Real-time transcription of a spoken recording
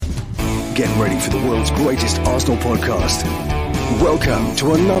Get ready for the world's greatest Arsenal podcast. Welcome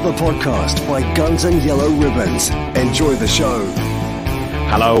to another podcast by Guns and Yellow Ribbons. Enjoy the show.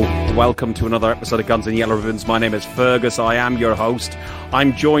 Hello, welcome to another episode of Guns and Yellow Ribbons. My name is Fergus, I am your host.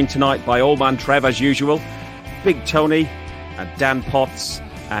 I'm joined tonight by Old Man Trev as usual, Big Tony and Dan Potts,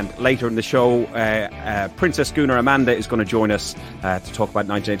 and later in the show, Princess Schooner Amanda is going to join us to talk about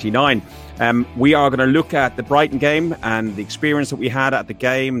 1989. We are going to look at the Brighton game and the experience that we had at the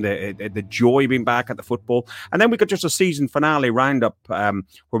game, the joy being back at the football. And then we got just a season finale roundup where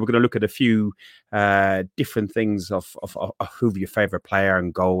we're going to look at a few different things of who your favourite player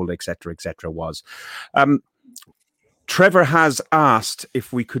and goal, etc., was. Trevor has asked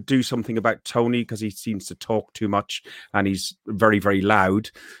if we could do something about Tony because he seems to talk too much and he's very, very loud.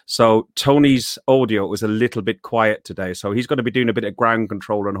 So Tony's audio was a little bit quiet today. So he's going to be doing a bit of ground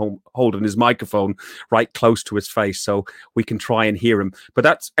control and holding his microphone right close to his face so we can try and hear him. But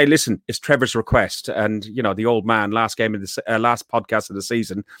that's, hey, listen, it's Trevor's request. And, you know, the old man, last game of the last podcast of the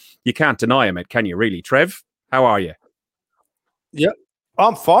season, you can't deny him, can you really? Trev, how are you? Yep.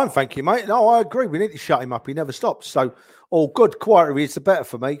 I'm fine, thank you, mate. No, I agree. We need to shut him up. He never stops. So, all good. Quieter he is, the better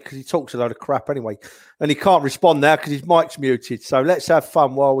for me because he talks a load of crap anyway. And he can't respond now because his mic's muted. So, let's have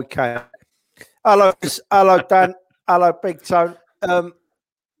fun while we can. Hello, Dan. Hello, Big Tone.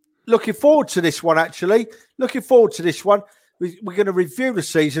 Looking forward to this one, actually. Looking forward to this one. We're going to review the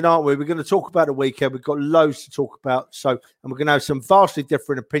season, aren't we? We're going to talk about the weekend. We've got loads to talk about. So, and we're going to have some vastly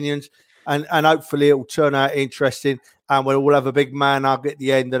different opinions. And hopefully it will turn out interesting. And we'll all have a big man hug at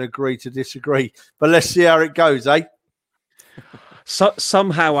the end and agree to disagree. But let's see how it goes, eh? So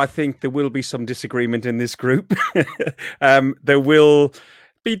somehow I think there will be some disagreement in this group. There will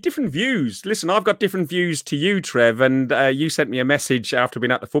be different views. Listen, I've got different views to you, Trev, and you sent me a message after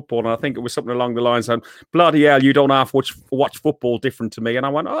being at the football, and I think it was something along the lines of, bloody hell, you don't have to watch football different to me. And I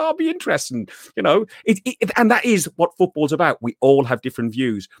went, I'll be interested. You know, and that is what football's about. We all have different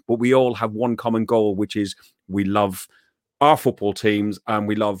views, but we all have one common goal, which is we love our football teams and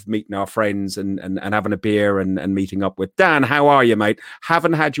we love meeting our friends and having a beer and meeting up with. Dan, how are you, mate?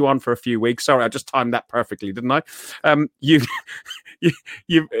 Haven't had you on for a few weeks. Sorry, I just timed that perfectly, didn't I? I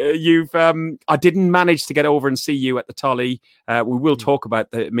didn't manage to get over and see you at the Tolly. We will talk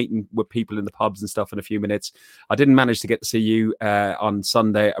about the meeting with people in the pubs and stuff in a few minutes. I didn't manage to get to see you on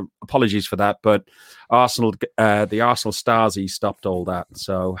Sunday. Apologies for that, but the Arsenal Stasi stopped all that.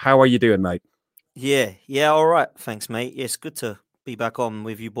 So how are you doing, mate? Yeah, all right. Thanks, mate. It's good to be back on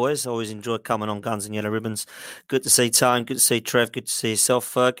with you boys. I always enjoy coming on Guns and Yellow Ribbons. Good to see Tone, good to see Trev, good to see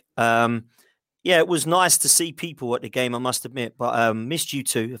yourself, Ferg. Yeah, it was nice to see people at the game, I must admit, but missed you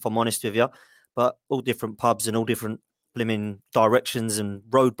too, if I'm honest with you. But all different pubs and all different blimmin' directions and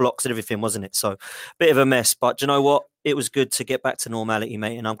roadblocks and everything, wasn't it? So, bit of a mess. But do you know what? It was good to get back to normality,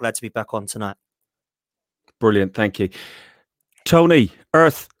 mate, and I'm glad to be back on tonight. Brilliant, thank you. Tony,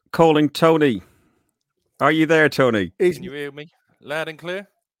 Earth calling Tony. Are you there, Tony? Can you hear me loud and clear?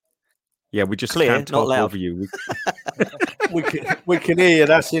 Yeah, we just clear, can't talk not loud. over you. We can hear you.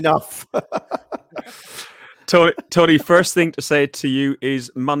 That's enough. Tony, first thing to say to you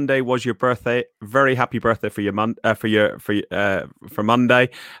is Monday was your birthday. Very happy birthday for your for Monday.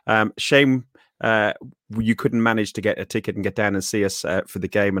 Shame you couldn't manage to get a ticket and get down and see us for the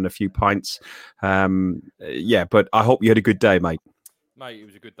game and a few pints. Yeah, but I hope you had a good day, mate. Mate, it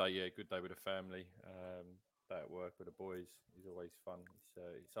was a good day, yeah. Good day with the family. Day at work with the boys is always fun.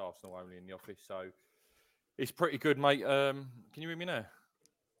 It's Arsenal only in the office, so it's pretty good, mate. Can you hear me now?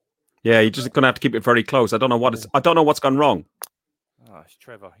 Yeah, you're just going to have to keep it very close. I don't know what's gone wrong. It's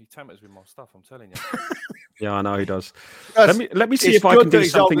Trevor. He tampers with my stuff, I'm telling you. Yeah, I know he does. Let me see if I can do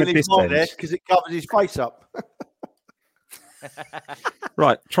something at this end. Because it covers his face up.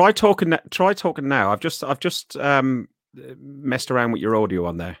 Right, try talking now. I've just messed around with your audio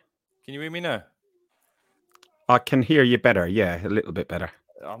on there. Can you hear me now? I can hear you better. Yeah, a little bit better.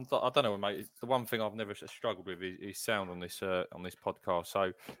 I don't know, mate. The one thing I've never struggled with is sound on this podcast.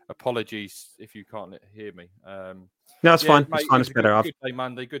 So apologies if you can't hear me. No, it's fine. Mate, it's fine. It's better. Good day,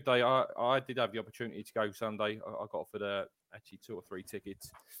 Monday. Good day. I did have the opportunity to go Sunday. I got offered actually 2 or 3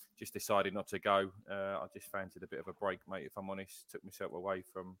 tickets. Just decided not to go. I just fancied a bit of a break, mate. If I'm honest, took myself away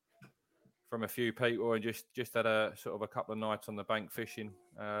from a few people and just had a sort of a couple of nights on the bank fishing.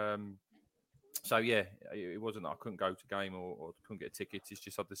 So yeah, it wasn't that I couldn't go to game or couldn't get tickets. It's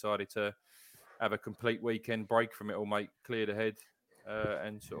just I decided to have a complete weekend break from it all, mate. Clear the head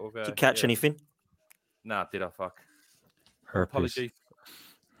and sort of. Did you catch anything? Nah, did I? Fuck. Herpes. Apologies.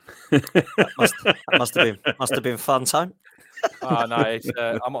 That must have been fun time. Oh no, it's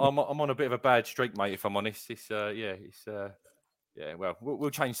I'm on a bit of a bad streak, mate. If I'm honest, Well, we'll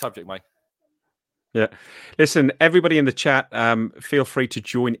change subject, mate. Yeah. Listen, everybody in the chat, feel free to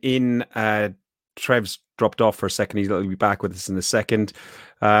join in. Trev's dropped off for a second. He'll be back with us in a second.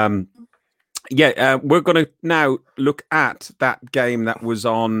 We're going to now look at that game that was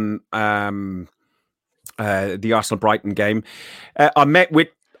on the Arsenal Brighton game. I met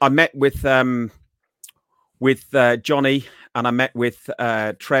with Johnny, and I met with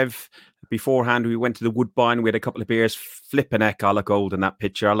Trev beforehand. We went to the Woodbine. We had a couple of beers. Flipping heck, I look old in that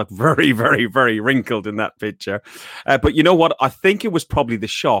picture. I look very, very, very wrinkled in that picture. But you know what? I think it was probably the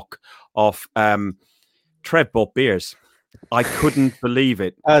shock of Trev bought beers. I couldn't believe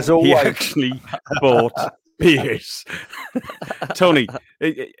it. As always. He actually bought beers. Tony,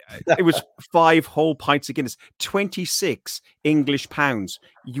 it was 5 whole pints of Guinness, 26 English pounds.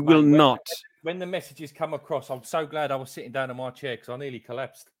 You will not. When the messages come across, I'm so glad I was sitting down in my chair because I nearly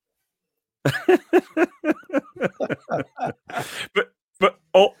collapsed. But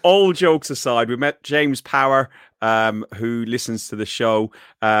all jokes aside, we met James Power, who listens to the show.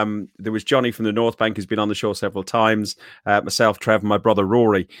 There was Johnny from the North Bank, who's been on the show several times. Myself, Trev, and my brother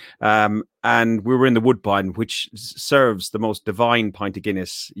Rory. And we were in the Woodbine, which serves the most divine pint of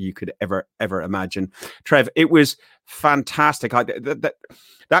Guinness you could ever imagine. Trev, it was fantastic.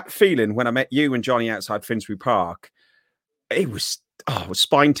 That feeling when I met you and Johnny outside Finsbury Park, it was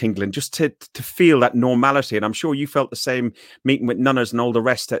spine tingling just to feel that normality. And I'm sure you felt the same meeting with Nunners and all the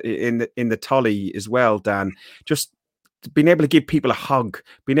rest in the Tully as well, Dan. Just being able to give people a hug,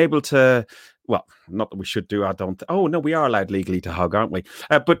 being able to, well, not that we should do, I don't. Oh no, we are allowed legally to hug, aren't we?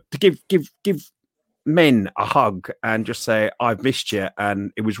 But to give men a hug and just say, I've missed you.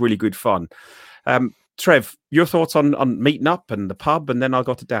 And it was really good fun. Trev, your thoughts on meeting up and the pub, and then I'll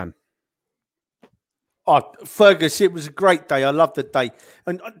go to Dan. Oh, Fergus, it was a great day. I loved the day.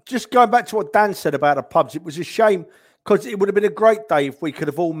 And just going back to what Dan said about the pubs, it was a shame because it would have been a great day if we could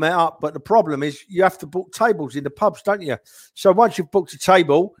have all met up. But the problem is you have to book tables in the pubs, don't you? So once you've booked a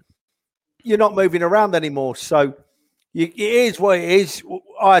table, you're not moving around anymore. So it is what it is.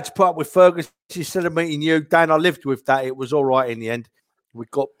 I had to put up with Fergus instead of meeting you. Dan, I lived with that. It was all right in the end. We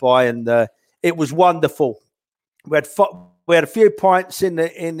got by and it was wonderful. We had a few pints in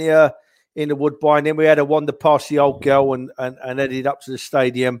the Woodbine. Then we had a wander past the old girl and headed up to the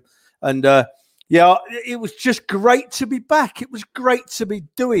stadium. And it was just great to be back. It was great to be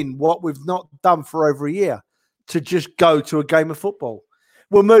doing what we've not done for over a year, to just go to a game of football.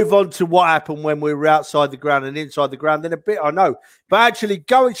 We'll move on to what happened when we were outside the ground and inside the ground in a bit, I know. But actually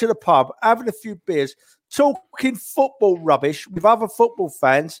going to the pub, having a few beers, talking football rubbish with other football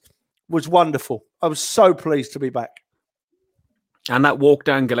fans was wonderful. I was so pleased to be back. And that walk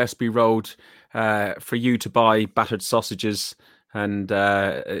down Gillespie Road for you to buy battered sausages and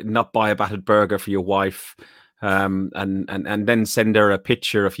not buy a battered burger for your wife, and then send her a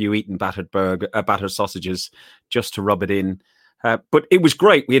picture of you eating battered sausages just to rub it in. But it was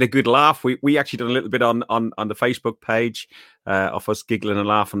great. We had a good laugh. We actually did a little bit on the Facebook page of us giggling and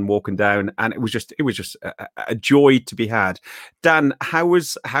laughing, walking down, and it was just a joy to be had. Dan, how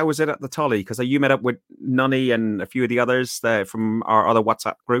was it at the Tully? Because you met up with Nunny and a few of the others from our other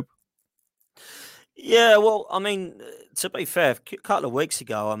WhatsApp group. Yeah, well, I mean, to be fair, a couple of weeks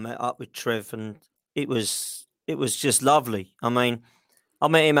ago I met up with Trev, and it was just lovely. I mean, I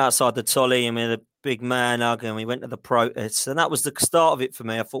met him outside the Tully, and we had a big man hug, and we went to the protests, and that was the start of it for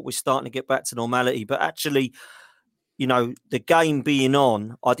me. I thought we're starting to get back to normality, but actually, you know, the game being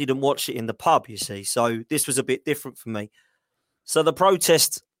on, I didn't watch it in the pub, you see, so this was a bit different for me. So the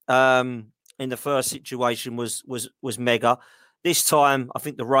protest in the first situation was mega. This time, I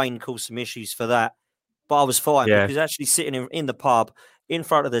think the rain caused some issues for that, but I was fine because actually sitting in the pub in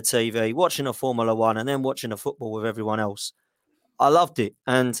front of the TV, watching a Formula One, and then watching a football with everyone else, I loved it,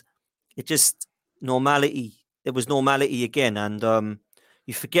 and it just normality. It was normality again, and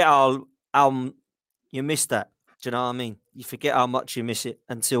you forget how you miss that. Do you know what I mean? You forget how much you miss it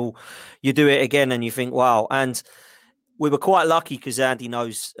until you do it again, and you think, "Wow!" And we were quite lucky because Andy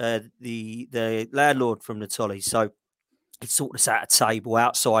knows the landlord from the Tully, so he sorted us out a table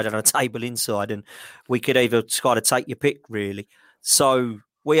outside and a table inside, and we could either kind of take your pick, really. So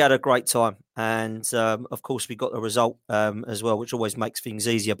we had a great time, and of course we got the result as well, which always makes things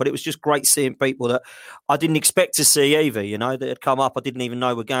easier. But it was just great seeing people that I didn't expect to see either, you know, that had come up. I didn't even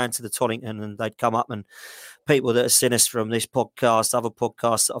know we're going to the Tollington, and they'd come up, and people that have seen us from this podcast, other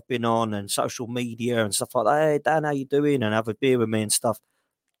podcasts that I've been on, and social media and stuff like that. Hey, Dan, how you doing? And have a beer with me and stuff.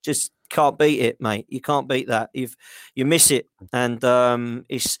 Just can't beat it, mate. You can't beat that. You miss it, and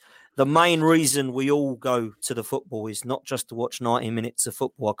it's the main reason we all go to the football is not just to watch 90 minutes of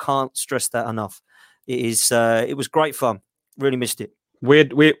football. I can't stress that enough. It was great fun. Really missed it. We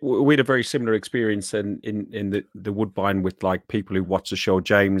had a very similar experience in the Woodbine with like people who watched the show.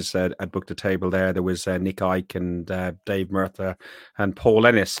 James had booked a table there. There was Nick Ike and Dave Murtha and Paul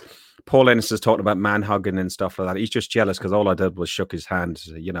Ennis. Paul Ennis is talking about man hugging and stuff like that. He's just jealous because all I did was shook his hand.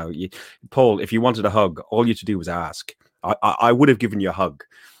 You know, Paul, if you wanted a hug, all you had to do was ask. I would have given you a hug.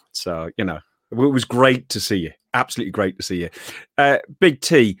 So, you know, it was great to see you. Absolutely great to see you. Big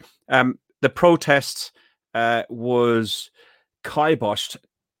T, the protest was kiboshed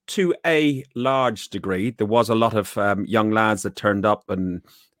to a large degree. There was a lot of young lads that turned up and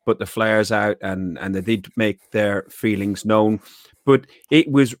put the flares out and they did make their feelings known. But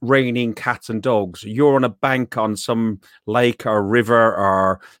it was raining cats and dogs. You're on a bank on some lake or river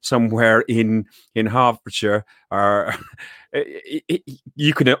or somewhere in Hertfordshire, or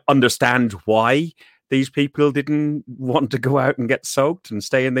you can understand why these people didn't want to go out and get soaked and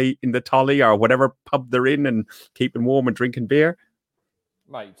stay in the Tolly or whatever pub they're in and keeping warm and drinking beer.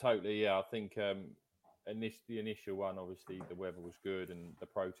 Mate, totally. Yeah, I think the initial one, obviously, the weather was good and the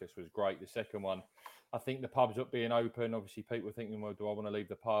protest was great. The second one, I think the pubs up being open, obviously people were thinking, well, do I want to leave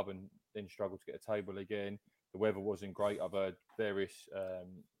the pub and then struggle to get a table again? The weather wasn't great. I've heard various sort of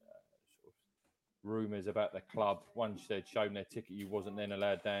rumours about the club. Once they'd shown their ticket, you wasn't then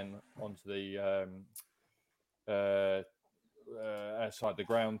allowed down onto the outside the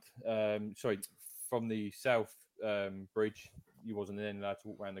ground. From the south bridge, you wasn't then allowed to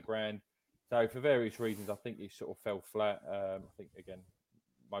walk around the ground. So for various reasons, I think it sort of fell flat. I think, again,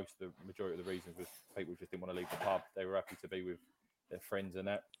 the majority of the reasons was people just didn't want to leave the pub. They were happy to be with their friends and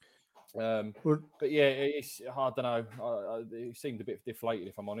that. But yeah, I don't know. It seemed a bit deflated,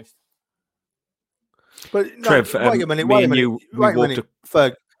 if I'm honest. But no, Trev, wait a minute,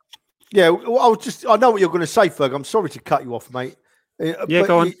 Ferg. Yeah, I know what you're going to say, Ferg. I'm sorry to cut you off, mate. Yeah,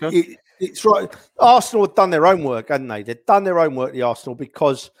 go on. It's right. Arsenal have done their own work, haven't they? They've done their own work, the Arsenal,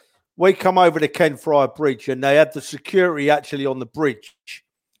 because we come over the Ken Fryer Bridge and they had the security actually on the bridge.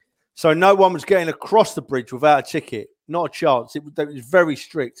 So no one was getting across the bridge without a ticket. Not a chance. It was very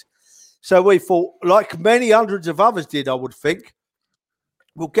strict. So we thought, like many hundreds of others did, I would think,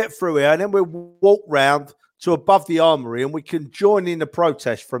 we'll get through here and then we'll walk round to above the armoury and we can join in the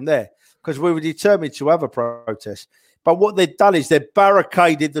protest from there because we were determined to have a protest. But what they've done is they've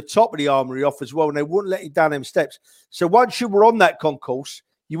barricaded the top of the armoury off as well and they wouldn't let you down them steps. So once you were on that concourse,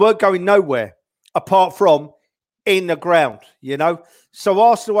 you weren't going nowhere apart from in the ground, you know. So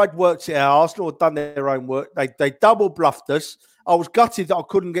Arsenal had worked it out. Arsenal had done their own work. They double bluffed us. I was gutted that I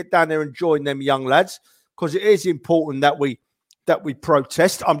couldn't get down there and join them young lads because it is important that we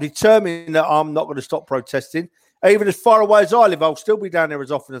protest. I'm determined that I'm not going to stop protesting. Even as far away as I live, I'll still be down there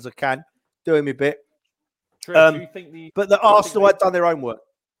as often as I can, doing my bit. True. Do you think but the Arsenal had done their own work.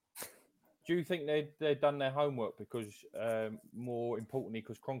 Do you think they'd done their homework because, more importantly,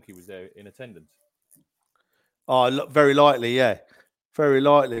 because Kroenke was there in attendance? Oh, look, very likely, yeah. Very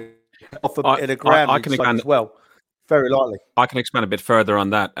likely. Off a bit of the ground I can expand as well. Very likely. I can expand a bit further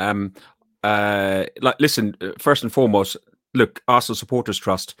on that. Listen, first and foremost, look, Arsenal Supporters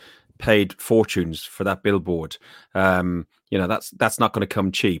Trust paid fortunes for that billboard. You know, that's not going to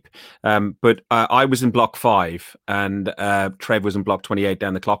come cheap. But I was in block 5 and Trev was in block 28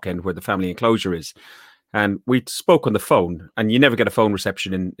 down the clock end where the family enclosure is. And we spoke on the phone, and you never get a phone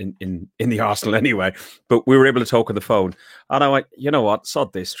reception in the Arsenal anyway, but we were able to talk on the phone. And I went, you know what,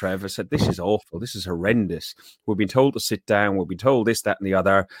 sod this, Trev. I said, this is awful. This is horrendous. We've been told to sit down. We've been told this, that, and the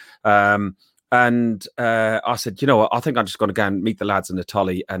other. And I said, you know what, I think I'm just going to go and meet the lads in the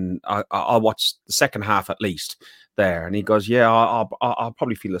Tolly, and I'll watch the second half at least there. And he goes, yeah, I'll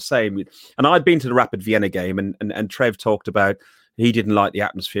probably feel the same. And I'd been to the Rapid Vienna game, and Trev talked about he didn't like the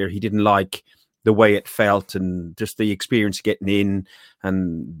atmosphere. He didn't like the way it felt and just the experience of getting in,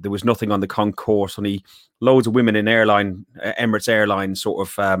 and there was nothing on the concourse, only loads of women in Emirates Airline sort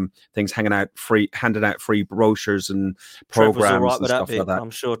of things handing out free brochures and programs and stuff like that.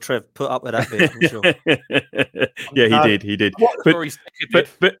 I'm sure Trev put up with that bit. I'm sure. Yeah, he did.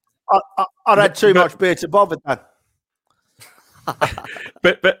 But I'd had too much beer to bother that.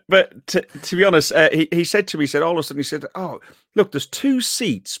 but to be honest, he said to me, all of a sudden he said, oh, look, there's 2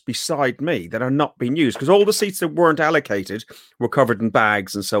 seats beside me that are not being used because all the seats that weren't allocated were covered in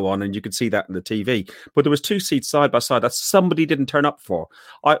bags and so on, and you could see that in the TV. But there was 2 seats side by side that somebody didn't turn up for.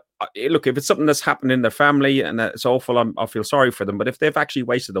 Look, if it's something that's happened in their family and it's awful, I feel sorry for them. But if they've actually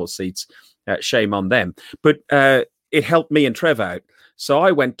wasted those seats, shame on them. But it helped me and Trev out. So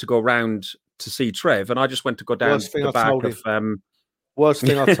I went to go round to see Trev, and I just went to go down the back of. Worst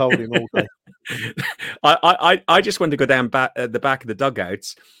thing I told him all day. I just went to go down the back of the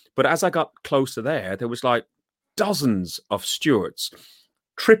dugouts, but as I got closer there was like dozens of stewards,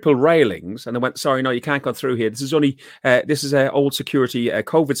 triple railings, and they went, sorry, no, you can't go through here. This is only, this is old security,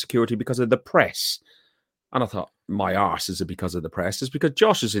 COVID security because of the press. And I thought, my arse, is it because of the press? It's because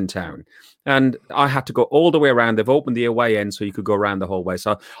Josh is in town. And I had to go all the way around. They've opened the away end so you could go around the whole way.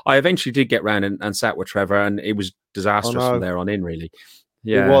 So I eventually did get round and sat with Trevor, and it was disastrous from there on in, really.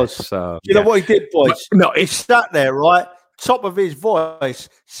 Yeah, it was. So, Do you know what he did, boys? But, no, he sat there, right? Top of his voice,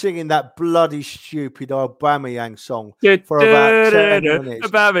 singing that bloody stupid Aubameyang song for about 10 minutes.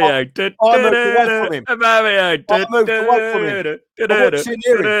 Aubameyang. I moved away from him. Aubameyang. I moved away from him. What's in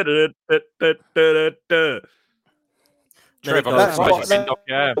hearing? Trevor, That's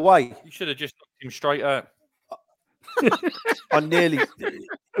what away. You should have just knocked him straight out.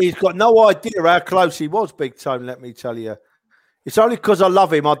 He's got no idea how close he was, Big Tone, let me tell you. It's only because I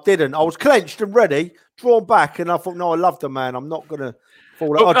love him. I didn't. I was clenched and ready, drawn back, and I thought, no, I love the man. I'm not going to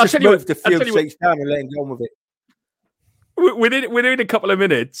fall out. I just moved a few seats down and let him get on with it. Within a couple of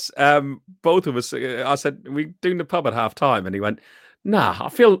minutes, both of us, I said, we're doing the pub at half time. And he went, nah, I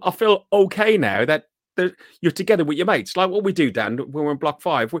feel okay now that you're together with your mates. Like what we do, Dan, when we're in Block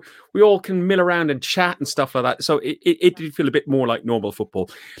 5. We all can mill around and chat and stuff like that. So it did feel a bit more like normal football.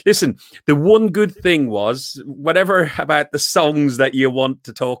 Listen, the one good thing was, whatever about the songs that you want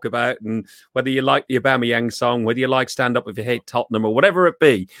to talk about, and whether you like the Aubameyang song, whether you like Stand Up If You Hate Tottenham, or whatever it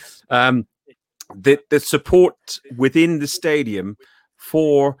be, the support within the stadium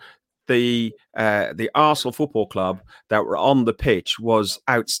for the Arsenal Football Club that were on the pitch was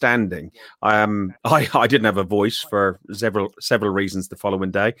outstanding. I didn't have a voice for several reasons the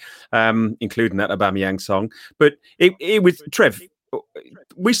following day, including that Aubameyang song. But it was, Trev,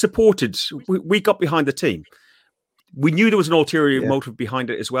 we supported, we got behind the team. We knew there was an ulterior motive behind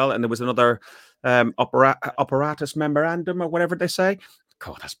it as well, and there was another operatus memorandum or whatever they say.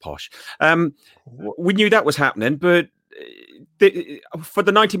 God, that's posh. We knew that was happening, but for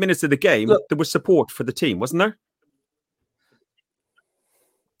the 90 minutes of the game, there was support for the team, wasn't there?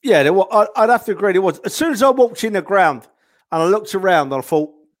 Yeah, I'd have to agree. There was. As soon as I walked in the ground and I looked around, I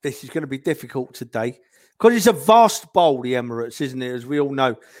thought, this is going to be difficult today. Because it's a vast bowl, the Emirates, isn't it, as we all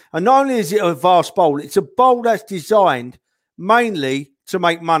know. And not only is it a vast bowl, it's a bowl that's designed mainly to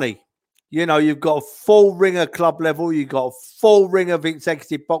make money. You know, you've got a full ring of club level, you've got a full ring of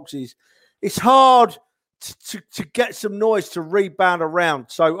executive boxes. It's hard to get some noise to rebound around.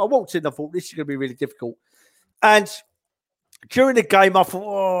 So I walked in and I thought, this is going to be really difficult. And during the game, I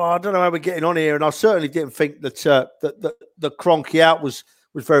thought, I don't know how we're getting on here. And I certainly didn't think that the Kroenke out was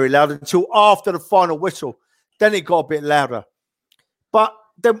very loud until after the final whistle. Then it got a bit louder. But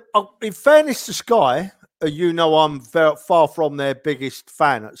then, in fairness to Sky, you know I'm very far from their biggest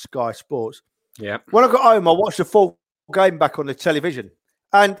fan at Sky Sports. Yeah. When I got home, I watched the full game back on the television.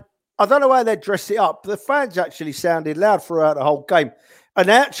 And I don't know how they dressed it up. The fans actually sounded loud throughout the whole game. And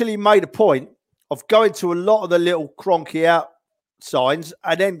they actually made a point of going to a lot of the little Kroenke out signs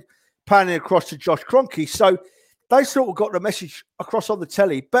and then panning across to Josh Kroenke. So they sort of got the message across on the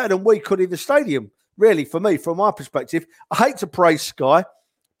telly better than we could in the stadium, really, for me, from my perspective. I hate to praise Sky,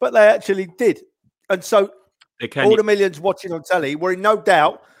 but they actually did. And so all the millions watching on telly were in no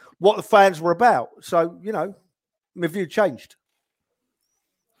doubt what the fans were about. So, you know, my view changed.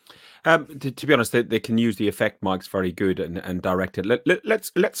 To be honest, they can use the effect mics very good and direct it.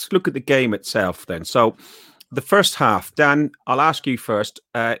 Let's look at the game itself then. So the first half, Dan, I'll ask you first.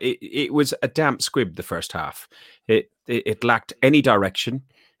 It was a damp squib, the first half. It lacked any direction,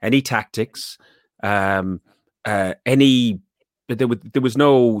 any tactics, any. There was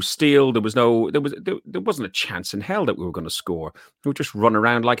no steal. There wasn't a chance in hell that we were going to score. We would just run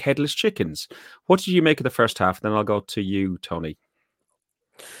around like headless chickens. What did you make of the first half? Then I'll go to you, Tony.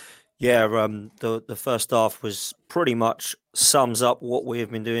 Yeah, the first half was pretty much sums up what we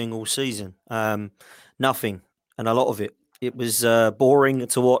have been doing all season. Nothing, and a lot of it. It was boring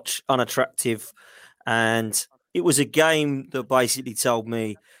to watch, unattractive, and it was a game that basically told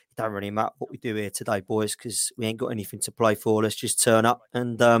me, it don't really matter what we do here today, boys, because we ain't got anything to play for. Let's just turn up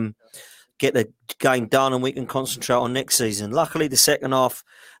and get the game done, and we can concentrate on next season. Luckily, the second half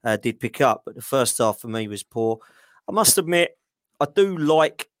did pick up, but the first half for me was poor. I must admit, I do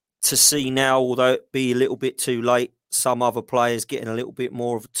like to see now, although it be a little bit too late, some other players getting a little bit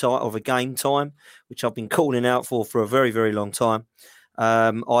more of a game time, which I've been calling out for a very, very long time,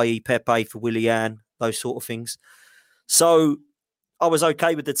 i.e. Pepe for Willian, those sort of things. So I was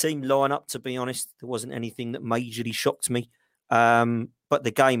okay with the team lineup, to be honest. There wasn't anything that majorly shocked me. But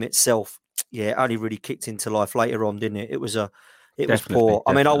the game itself, only really kicked into life later on, didn't it? It was It was poor.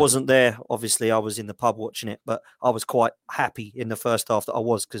 I mean, I wasn't there. Obviously, I was in the pub watching it, but I was quite happy in the first half that I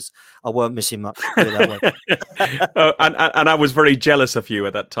was, because I weren't missing much. Put it that way. And I was very jealous of you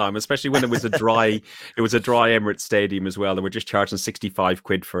at that time, especially when it was a dry Emirates Stadium as well. They were just charging 65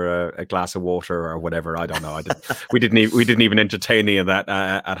 quid for a glass of water or whatever. I don't know. We didn't even entertain any of that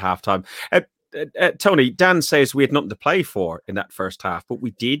at halftime. Tony, Dan says we had nothing to play for in that first half, but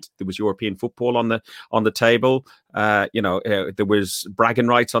we did. There was European football on the table. There was bragging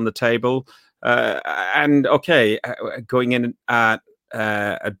rights on the table, and going in at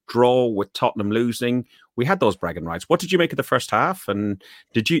a draw with Tottenham losing, we had those bragging rights. What did you make of the first half? And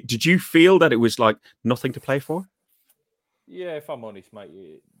did you feel that it was like nothing to play for? Yeah, if I'm honest, mate,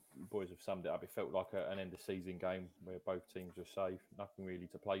 you boys have summed it up. It felt like an end of season game where both teams were safe, nothing really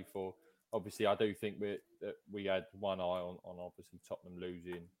to play for. Obviously, I do think that we had one eye on obviously Tottenham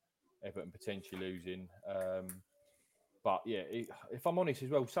losing, Everton potentially losing. But yeah, if I'm honest as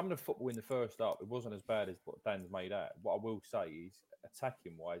well, some of the football in the first half, it wasn't as bad as what Dan's made out. What I will say is,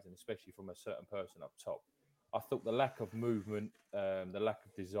 attacking wise, and especially from a certain person up top, I thought the lack of movement, the lack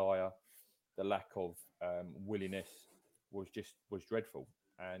of desire, the lack of willingness was dreadful.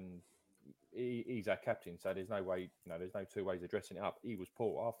 And he's our captain, so there's no way, there's no two ways of dressing it up. He was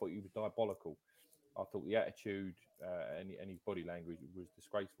poor. I thought he was diabolical. I thought the attitude and his body language was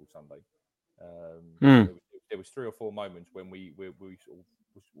disgraceful Sunday. There was 3 or 4 moments when we sort of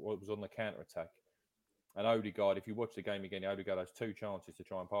was on the counter attack, and Odegaard, if you watch the game again, Odegaard has 2 chances to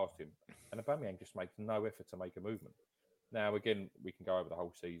try and pass him, and Aubameyang just makes no effort to make a movement. Now again, we can go over the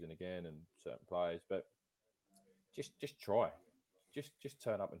whole season again and certain players, but just try. Just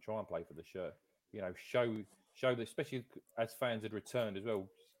turn up and try and play for the shirt. Show that, especially as fans had returned as well,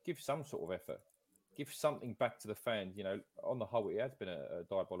 give some sort of effort. Give something back to the fans. On the whole, it has been a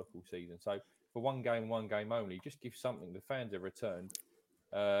diabolical season. So for one game only, just give something. The fans have returned.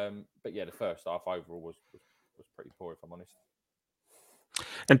 But yeah, the first half overall was pretty poor, if I'm honest.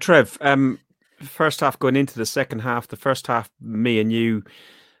 And Trev, first half going into the second half, the first half, me and you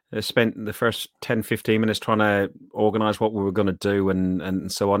spent the first 10, 15 minutes trying to organise what we were going to do and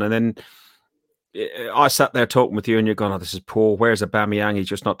so on. And then I sat there talking with you and you're going, oh, this is poor. Where's Aubameyang? He's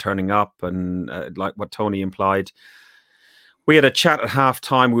just not turning up. And like what Tony implied, we had a chat at half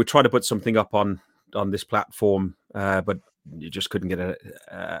time. We were trying to put something up on this platform, but you just couldn't get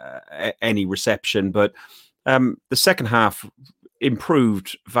any reception. But the second half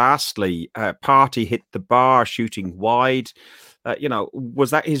improved vastly. Partey hit the bar, shooting wide. Was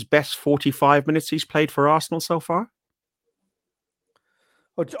that his best 45 minutes he's played for Arsenal so far?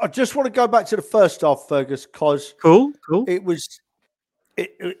 I just want to go back to the first half, Fergus, because cool. It was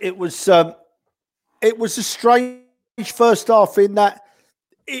a strange first half in that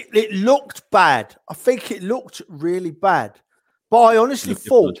it looked bad. I think it looked really bad, but I honestly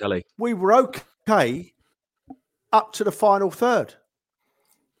thought we were okay up to the final third.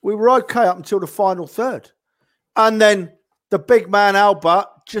 We were okay up until the final third, and then the big man Albert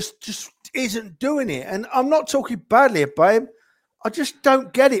just isn't doing it. And I'm not talking badly about him. I just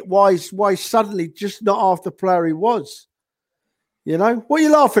don't get it. Why he's suddenly just not half the player he was? What are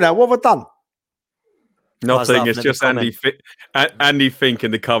you laughing at? What have I done? Nothing. It's just Andy Fink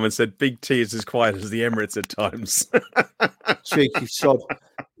in the comments said Big T is as quiet as the Emirates at times. Cheeky sod.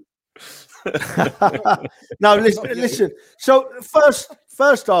 No, listen. So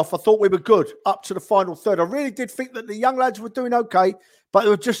first half, I thought we were good up to the final third. I really did think that the young lads were doing okay, but there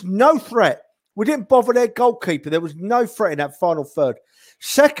was just no threat. We didn't bother their goalkeeper. There was no threat in that final third.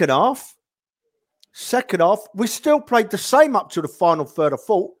 Second half, we still played the same up to the final third, I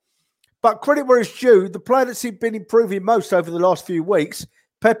thought. But credit where it's due, the player that's been improving most over the last few weeks,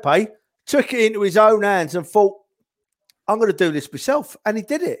 Pepe, took it into his own hands and thought, I'm going to do this myself. And he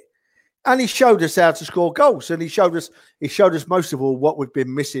did it. And he showed us how to score goals. And he showed us most of all what we've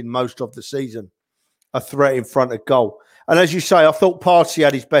been missing most of the season, a threat in front of goal. And as you say, I thought Partey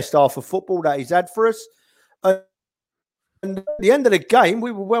had his best half of football that he's had for us. And at the end of the game,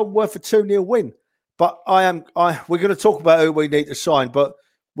 we were well worth a 2-0 win. But we're going to talk about who we need to sign, but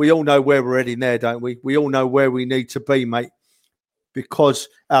we all know where we're heading there, don't we? We all know where we need to be, mate, because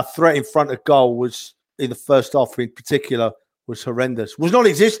our threat in front of goal was, in the first half in particular, was horrendous. Was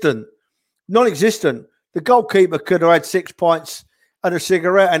non-existent. Non-existent. The goalkeeper could have had 6 pints and a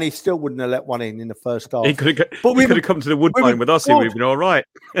cigarette, and he still wouldn't have let one in the first half. He could have come to the Woodbine with us, and we'd been all right.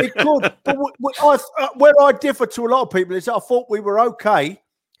 He could. But where I differ to a lot of people is that I thought we were okay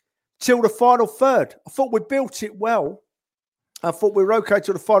till the final third. I thought we built it well. I thought we were okay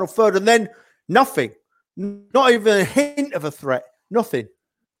till the final third, and then nothing. Not even a hint of a threat. Nothing.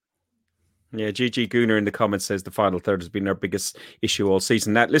 Yeah, GG Gooner in the comments says the final third has been our biggest issue all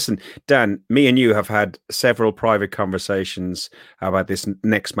season. Now, listen, Dan, me and you have had several private conversations about this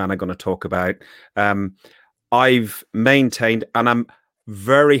next man I'm going to talk about. I've maintained, and I'm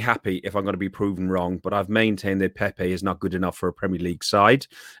very happy if I'm going to be proven wrong, but I've maintained that Pepe is not good enough for a Premier League side,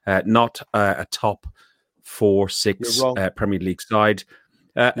 not a top 4-6 Premier League side.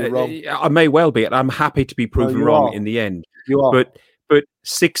 I may well be, and I'm happy to be proven wrong in the end. You are. But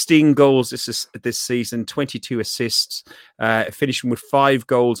 16 goals this season, 22 assists, finishing with 5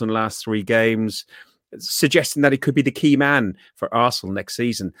 goals in the last 3 games, suggesting that he could be the key man for Arsenal next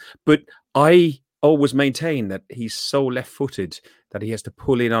season. But I always maintain that he's so left-footed that he has to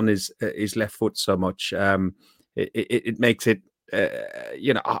pull in on his left foot so much. It makes it,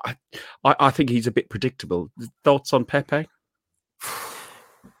 I think he's a bit predictable. Thoughts on Pepe?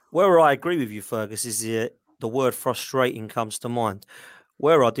 Where I agree with you, Fergus, is the word frustrating comes to mind.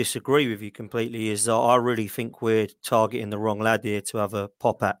 Where I disagree with you completely is that I really think we're targeting the wrong lad here to have a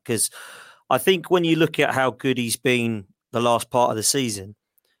pop at, because I think when you look at how good he's been the last part of the season,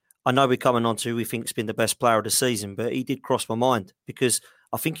 I know we're coming on to who we think's been the best player of the season, but he did cross my mind because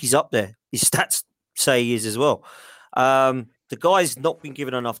I think he's up there. His stats say he is as well. The guy's not been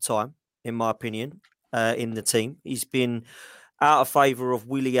given enough time, in my opinion, in the team. He's been out of favour of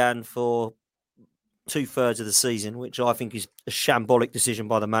Willian for 2/3 of the season, which I think is a shambolic decision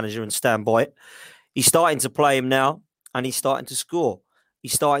by the manager, and stand by it. He's starting to play him now, and he's starting to score.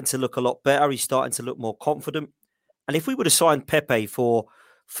 He's starting to look a lot better. He's starting to look more confident. And if we would have signed Pepe for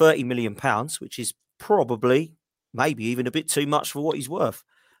 £30 million, which is probably, maybe even a bit too much for what he's worth,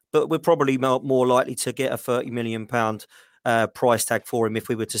 but we're probably more likely to get a £30 million price tag for him if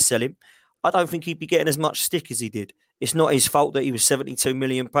we were to sell him. I don't think he'd be getting as much stick as he did. It's not his fault that he was £72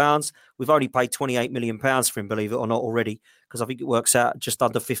 million. We've only paid £28 million for him, believe it or not, already, because I think it works out just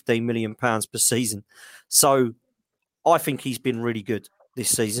under £15 million per season. So I think he's been really good this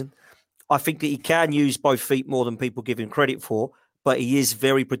season. I think that he can use both feet more than people give him credit for, but he is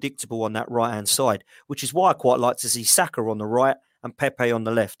very predictable on that right-hand side, which is why I quite like to see Saka on the right and Pepe on the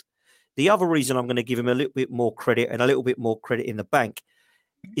left. The other reason I'm going to give him a little bit more credit and a little bit more credit in the bank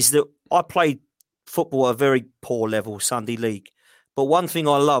is that I played football at a very poor level, Sunday League. But one thing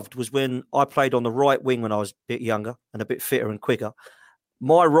I loved was when I played on the right wing when I was a bit younger and a bit fitter and quicker.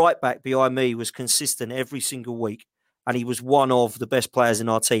 My right back behind me was consistent every single week, and he was one of the best players in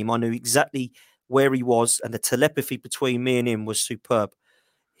our team. I knew exactly where he was, and the telepathy between me and him was superb.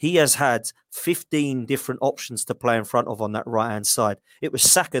 He has had 15 different options to play in front of on that right-hand side. It was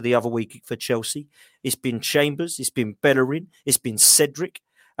Saka the other week for Chelsea. It's been Chambers. It's been Bellerin. It's been Cedric.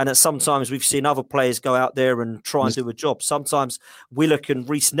 And at sometimes we've seen other players go out there and try and do a job. Sometimes Willock and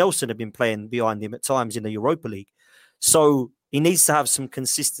Reece Nelson have been playing behind him at times in the Europa League. So he needs to have some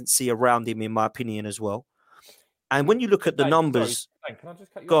consistency around him, in my opinion, as well. And when you look at the numbers... Sorry, can I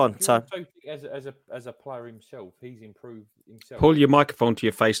just cut you go off? on, Tom. As a player himself, he's improved himself. Pull your microphone to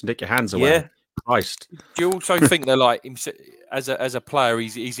your face and take your hands away. Yeah. Christ. Do you also think that, like, as a player,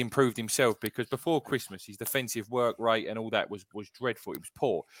 he's improved himself? Because before Christmas, his defensive work rate and all that was dreadful. It was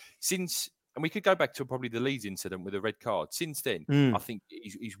poor. And we could go back to probably the Leeds incident with the red card. Since then, I think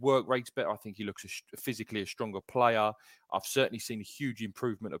his work rate's better. I think he looks physically a stronger player. I've certainly seen a huge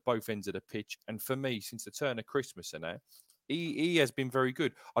improvement at both ends of the pitch. And for me, since the turn of Christmas and that, he has been very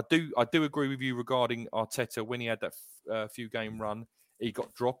good. I do agree with you regarding Arteta. When he had that few game run, he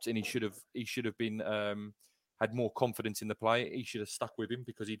got dropped, and he should have been had more confidence in the play. He should have stuck with him,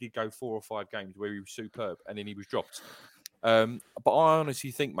 because he did go 4 or 5 games where he was superb, and then he was dropped. But I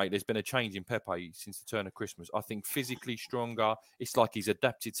honestly think, mate, there's been a change in Pepe since the turn of Christmas. I think physically stronger. It's like he's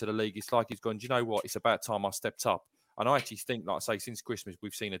adapted to the league. It's like he's gone, do you know what? It's about time I stepped up. And I actually think, like I say, since Christmas,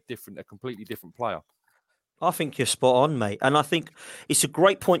 we've seen a completely different player. I think you're spot on, mate. And I think it's a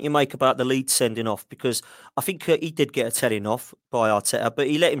great point you make about the Leeds sending off, because I think he did get a telling off by Arteta, but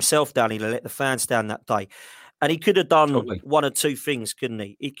he let himself down. He let the fans down that day. And he could have done one or two things, couldn't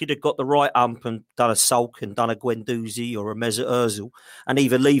he? He could have got the right ump and done a sulk and done a Guendouzi or a Mesut Ozil and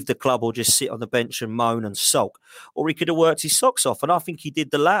either leave the club or just sit on the bench and moan and sulk. Or he could have worked his socks off. And I think he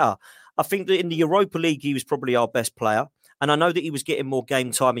did the latter. I think that in the Europa League, he was probably our best player. And I know that he was getting more game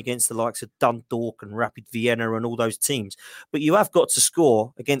time against the likes of Dundalk and Rapid Vienna and all those teams. But you have got to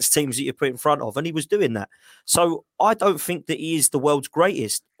score against teams that you put in front of. And he was doing that. So I don't think that he is the world's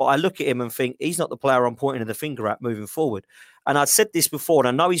greatest. But I look at him and think he's not the player I'm pointing the finger at moving forward. And I'd said this before, and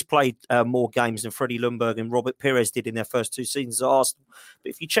I know he's played more games than Freddie Ljungberg and Robert Pires did in their first 2 seasons at Arsenal. But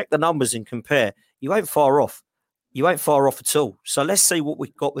if you check the numbers and compare, you ain't far off. You ain't far off at all. So let's see what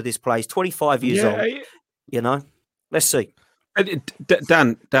we've got with this player. He's 25 years old. You know, let's see.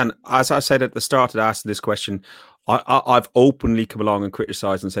 Dan, as I said at the start of asking this question, I've openly come along and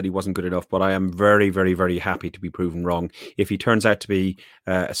criticised and said he wasn't good enough, but I am very, very, very happy to be proven wrong. If he turns out to be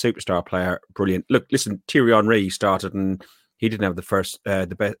a superstar player, brilliant. Look, listen, Thierry Henry started and he didn't have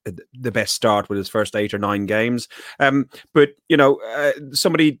the best start with his first 8 or 9 games. But,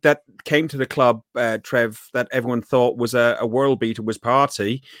 somebody that came to the club, Trev, that everyone thought was a world beater was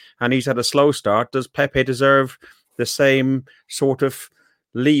Partey, and he's had a slow start. Does Pepe deserve the same sort of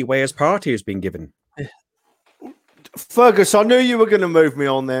leeway as Partey has been given? Fergus, I knew you were going to move me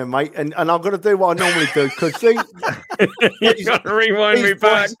on there, mate, and I'm going to do what I normally do because you got to rewind me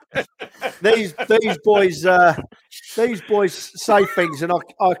back. These boys say things, and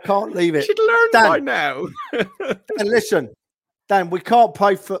I can't leave it. You should learn Dan, by now. And listen, Dan, we can't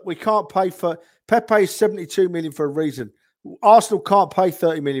pay for Pepe is 72 million for a reason. Arsenal can't pay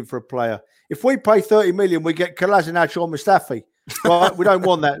 30 million for a player. If we pay 30 million, we get Kolasinac or Mustafi. Right? We don't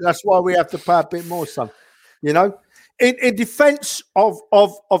want that. That's why we have to pay a bit more, son. In defence of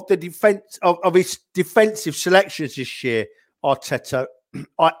his defensive selections this year, Arteta,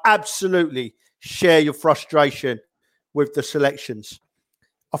 I absolutely share your frustration with the selections.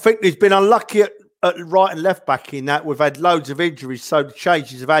 I think he's been unlucky at right and left back in that we've had loads of injuries, so the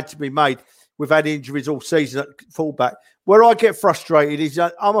changes have had to be made. We've had injuries all season at fullback. Where I get frustrated is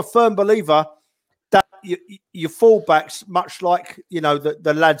I'm a firm believer that your fullbacks, much like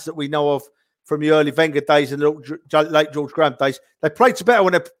the lads that we know of from the early Wenger days and the late George Graham days, they play better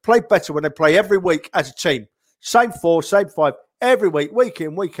when they play every week as a team. Same 4, same 5, every week, week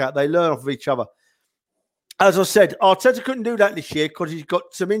in, week out. They learn off of each other. As I said, Arteta couldn't do that this year because he's got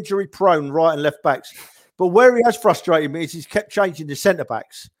some injury-prone right and left backs. But where he has frustrated me is he's kept changing the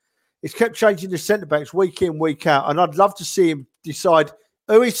centre-backs. He's kept changing the centre-backs week in, week out. And I'd love to see him decide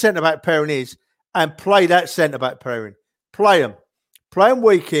who his centre-back pairing is and play that centre-back pairing. Play them. Play them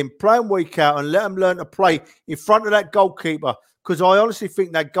week in, play them week out, and let them learn to play in front of that goalkeeper. Because I honestly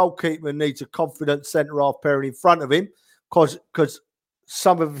think that goalkeeper needs a confident centre-half pairing in front of him because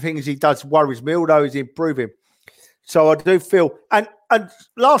some of the things he does worries me, although he's improving. So I do feel... And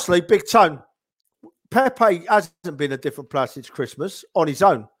lastly, Big Tone. Pepe hasn't been a different player since Christmas on his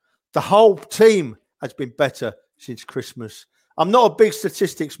own. The whole team has been better since Christmas. I'm not a big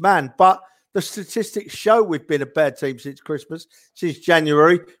statistics man, but the statistics show we've been a bad team since Christmas, since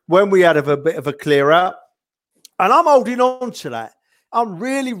January, when we had a bit of a clear out. And I'm holding on to that. I'm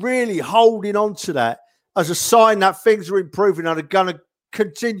really, really holding on to that as a sign that things are improving and are going to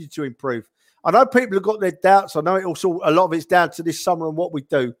continue to improve. I know people have got their doubts. I know it also a lot of it's down to this summer and what we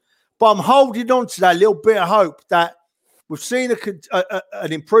do. But I'm holding on to that little bit of hope that we've seen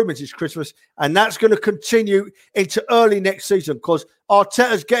an improvement this Christmas, and that's going to continue into early next season because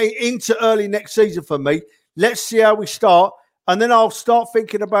Arteta's getting into early next season for me. Let's see how we start, and then I'll start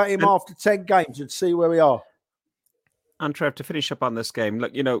thinking about him after 10 games and see where we are. And Trev, to finish up on this game,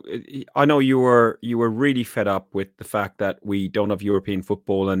 look, I know you were really fed up with the fact that we don't have European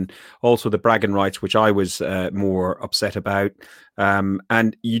football and also the bragging rights, which I was more upset about.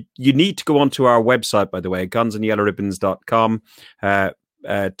 And you need to go onto our website, by the way, gunsandyellowribbons.com.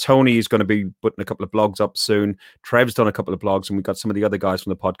 Tony is going to be putting a couple of blogs up soon. Trev's done a couple of blogs, and we've got some of the other guys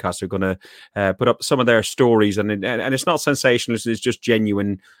from the podcast who are going to put up some of their stories. And it's not sensational; it's just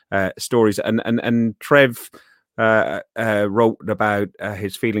genuine stories. And Trev wrote about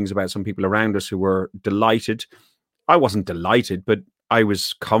his feelings about some people around us who were delighted. I wasn't delighted, but I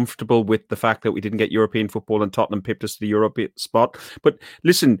was comfortable with the fact that we didn't get European football and Tottenham pipped us to the European spot. But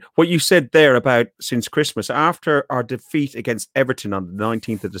listen, what you said there about since Christmas, after our defeat against Everton on the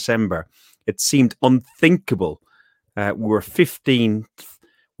 19th of December, it seemed unthinkable. We were 15th,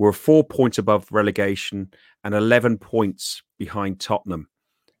 we're 4 points above relegation and 11 points behind Tottenham.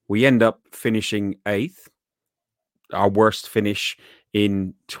 We end up finishing 8th. Our worst finish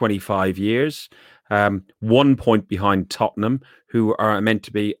in 25 years. 1 point behind Tottenham, who are meant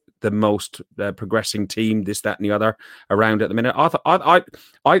to be the most progressing team, this, that, and the other around at the minute.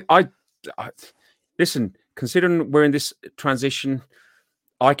 I listen, considering we're in this transition,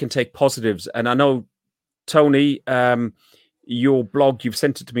 I can take positives. And I know, Tony, your blog, you've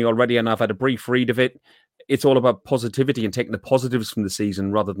sent it to me already, and I've had a brief read of it. It's all about positivity and taking the positives from the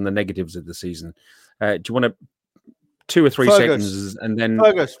season rather than the negatives of the season. Do you want to 2 or 3 sentences and then...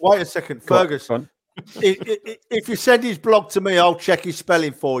 Fergus, wait a second. Fergus, if you send his blog to me, I'll check his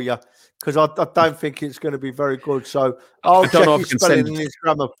spelling for you because I don't think it's going to be very good. So I'll check his spelling and his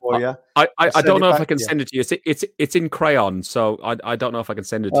grammar for you. I don't know if I can send it to you. It's in crayon, so I don't know if I can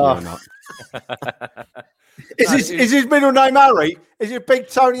send it to you or not. Is his middle name Harry? Is it Big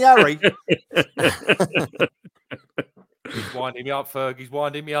Tony Harry? He's winding me up, Ferg. He's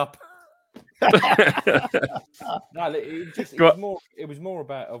winding me up. No, it was more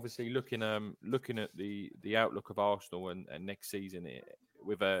about obviously looking at the outlook of Arsenal and next season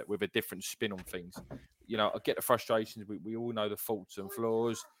with a different spin on things. You know, I get the frustrations. We all know the faults and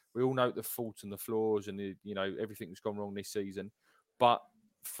flaws. We all know the faults and the flaws, and everything that's gone wrong this season. But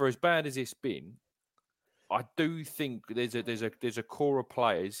for as bad as it's been, I do think there's a core of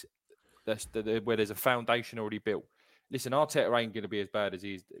players where there's a foundation already built. Listen, Arteta ain't going to be as bad as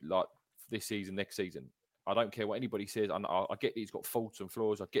he is like this season, next season. I don't care what anybody says. I get that he's got faults and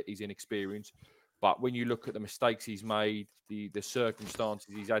flaws. I get he's inexperienced. But when you look at the mistakes he's made, the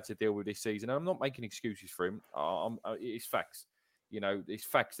circumstances he's had to deal with this season, and I'm not making excuses for him. It's facts. It's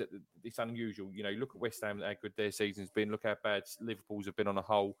facts that it's unusual. Look at West Ham, how good their season's been. Look how bad Liverpool's have been on a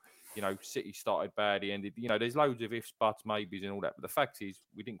whole. City started bad, he ended. There's loads of ifs, buts, maybes, and all that. But the fact is,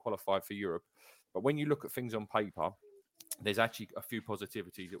 we didn't qualify for Europe. But when you look at things on paper, there's actually a few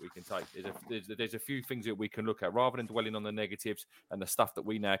positivities that we can take. There's a few things that we can look at rather than dwelling on the negatives and the stuff that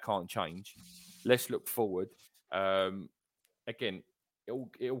we now can't change. Let's look forward. Again,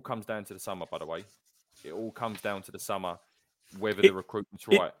 it all comes down to the summer. By the way, it all comes down to the summer. Whether the recruitment's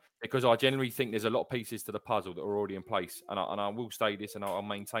right, because I generally think there's a lot of pieces to the puzzle that are already in place, and I will say this, and I'll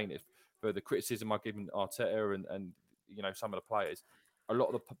maintain it. For the criticism I've given Arteta and some of the players, a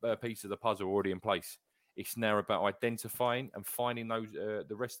lot of the pieces of the puzzle are already in place. It's now about identifying and finding those the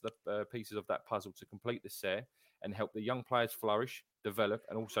rest of the pieces of that puzzle to complete the set and help the young players flourish, develop,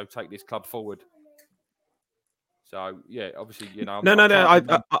 and also take this club forward. So yeah, obviously,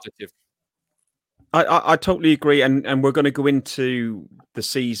 I totally agree, and we're going to go into the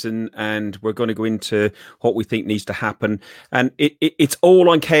season, and we're going to go into what we think needs to happen, and it's all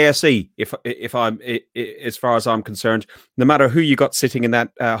on KSE. If I'm as far as I'm concerned, no matter who you got sitting in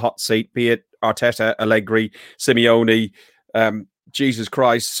that hot seat, be it Arteta, Allegri, Simeone, Jesus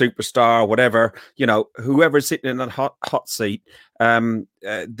Christ, superstar, whatever, whoever's sitting in that hot seat,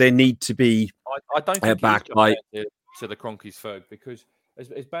 they need to be I don't think backed by to the Cronkies, Ferg, because.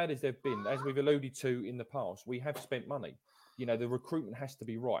 As bad as they've been, as we've alluded to in the past, we have spent money. The recruitment has to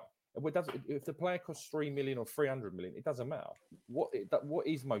be right. If the player costs 3 million or 300 million, it doesn't matter. What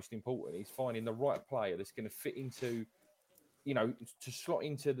is most important is finding the right player that's going to fit into, to slot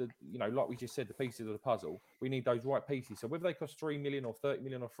into the, like we just said, the pieces of the puzzle. We need those right pieces. So whether they cost 3 million or 30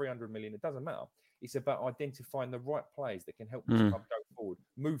 million or 300 million, it doesn't matter. It's about identifying the right players that can help this club go forward,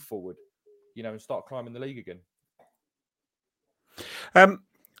 move forward, and start climbing the league again.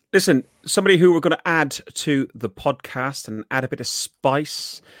 Listen, somebody who we're going to add to the podcast and add a bit of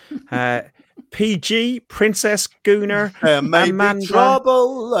spice. PG, Princess Gooner, Amanda.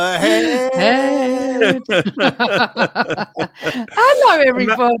 Trouble ahead. Hello,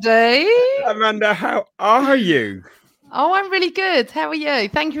 everybody. Amanda, how are you? Oh, I'm really good. How are you?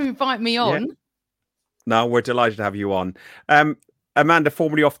 Thank you for inviting me on. Yeah. No, we're delighted to have you on. Amanda,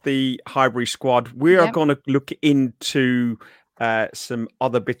 formerly off the Highbury squad, we are going to look into some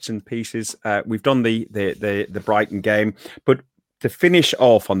other bits and pieces. We've done the Brighton game, but to finish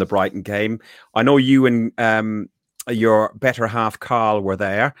off on the Brighton game, I know you and your better half Carl were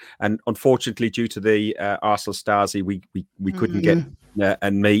there, and unfortunately, due to the Arsenal Stasi, we couldn't get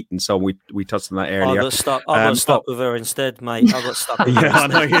and meet, and so we touched on that earlier. I got stuck with her instead, mate. I got stuck with her I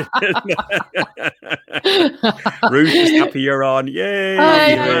know you did. Ruth is happy you're on. Yay!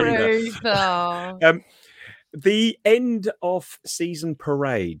 Hi, Ruth. The end of season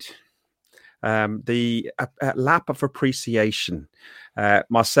parade, the lap of appreciation.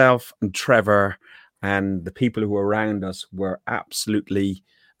 Myself and Trevor and the people who were around us were absolutely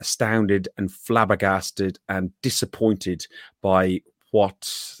astounded and flabbergasted and disappointed by what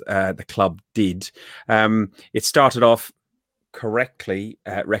the club did. It started off correctly,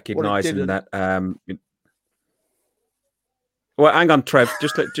 recognizing that. Well, hang on, Trev.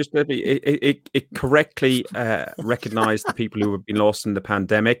 Just let me. It correctly recognised the people who have been lost in the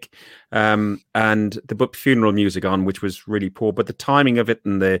pandemic, and they put funeral music on, which was really poor. But the timing of it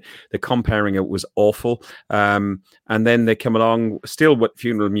and the comparing it was awful. And then they come along still with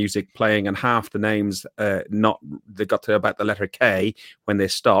funeral music playing, and half the names they got to about the letter K when they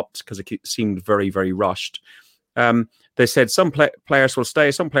stopped because it seemed very, very rushed. They said some players will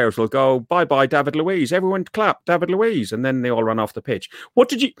stay, some players will go. Bye, David Luiz. Everyone clap, David Luiz, and then they all run off the pitch. What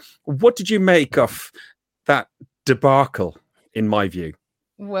did you make of that debacle? In my view,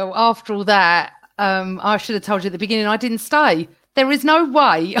 well, after all that, I should have told you at the beginning I didn't stay. There is no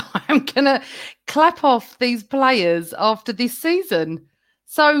way I'm gonna clap off these players after this season.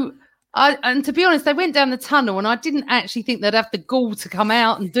 So, and to be honest, they went down the tunnel, and I didn't actually think they'd have the gall to come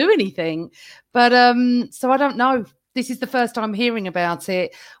out and do anything. But so I don't know. This is the first time hearing about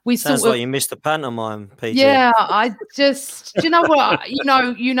it. We Sounds sort of, like you missed the pantomime, PJ. yeah, I just, do you know what?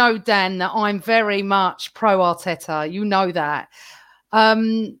 You know, Dan, that I'm very much pro Arteta. You know that.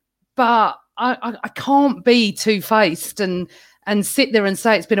 But I can't be two-faced and sit there and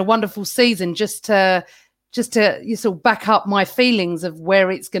say it's been a wonderful season just to you sort of back up my feelings of where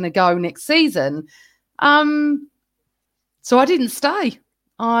it's going to go next season. So I didn't stay.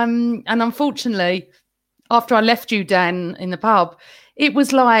 And unfortunately, after I left you, Dan, in the pub, it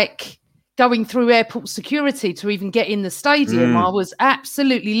was like going through airport security to even get in the stadium. I was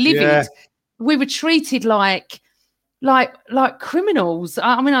absolutely livid. Yeah. We were treated like criminals.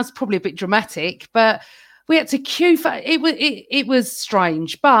 I mean, I was probably a bit dramatic, but we had to queue for it. It was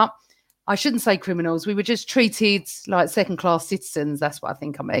strange, but I shouldn't say criminals. We were just treated like second-class citizens. That's what I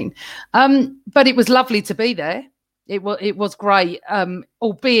think I mean. But it was lovely to be there. It was great,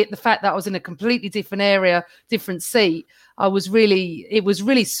 albeit the fact that I was in a completely different area, different seat. It was really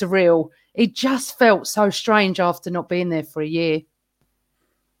surreal. It just felt so strange after not being there for a year.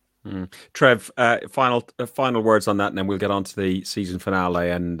 Trev, final words on that, and then we'll get on to the season finale,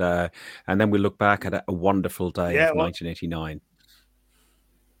 and then we'll look back at a wonderful day of 1989.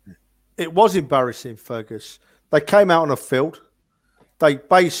 It was embarrassing, Fergus. They came out on a field. They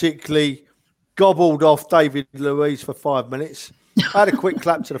basically gobbled off David Luiz for 5 minutes. Had a quick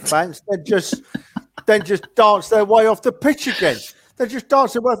clap to the fans. Then just danced their way off the pitch again. They just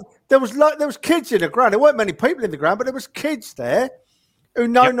danced their way. There was kids in the ground. There weren't many people in the ground, but there was kids there who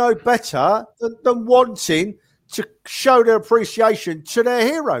know no better than wanting to show their appreciation to their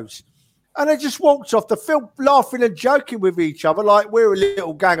heroes. And they just walked off the field laughing and joking with each other like we're a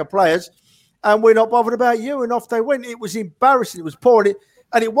little gang of players and we're not bothered about you. And off they went. It was embarrassing. It was poor.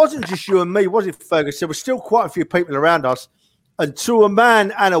 And it wasn't just you and me, was it, Fergus? There were still quite a few people around us. And to a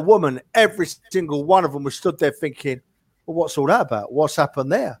man and a woman, every single one of them was stood there thinking, well, what's all that about? What's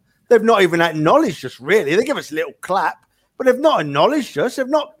happened there? They've not even acknowledged us, really. They give us a little clap, but they've not acknowledged us. They've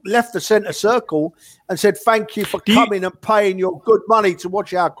not left the centre circle and said, thank you for coming and paying your good money to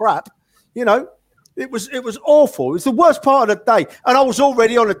watch our crap. You know, it was awful. It was the worst part of the day. And I was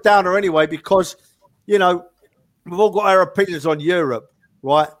already on a downer anyway because, you know, we've all got our opinions on Europe,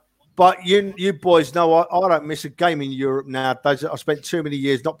 right? But you boys know I don't miss a game in Europe nowadays. I spent too many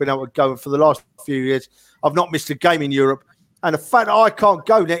years not being able to go. And for the last few years, I've not missed a game in Europe. And the fact that I can't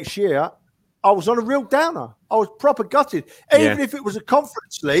go next year, I was on a real downer. I was proper gutted. Even if it was a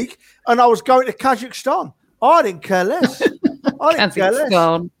Conference League and I was going to Kazakhstan, I didn't care less. I didn't care less.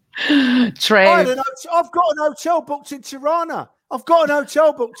 Trev. I've got an hotel booked in Tirana.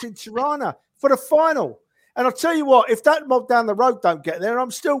 For the final. And I'll tell you what, if that mob down the road don't get there,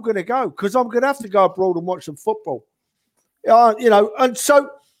 I'm still going to go because I'm going to have to go abroad and watch some football. You know, and so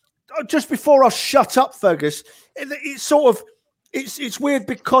just before I shut up, Fergus, it's sort of, it's weird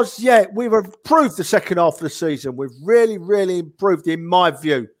because, we've improved the second half of the season. We've really, really improved in my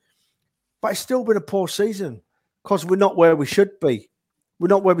view. But it's still been a poor season because we're not where we should be.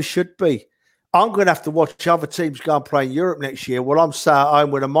 I'm going to have to watch other teams go and play in Europe next year while I'm sat at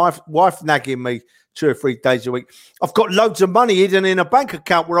home with my wife nagging me 2 or 3 days a week. I've got loads of money hidden in a bank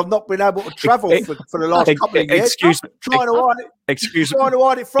account where I've not been able to travel for the last couple of years. Trying to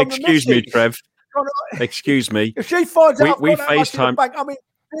hide it from the Excuse me, Trev. Excuse me. If she finds out we FaceTime. I'm in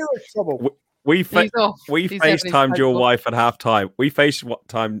serious trouble. We FaceTimed your wife at halftime. We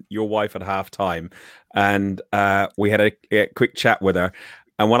FaceTimed your wife at halftime, and we had a quick chat with her.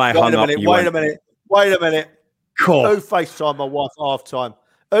 And when I hung up, wait a minute. Cool. Who FaceTimed my wife at halftime?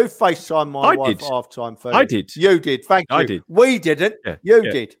 Who FaceTimed my wife at halftime? Fergus? I did. You did. Thank you. I did. We didn't. Yeah. You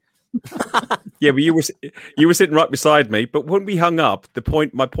did. Yeah, but you were sitting right beside me. But when we hung up,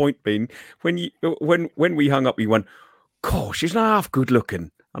 my point being, when we hung up, you went, "Gosh, she's not half good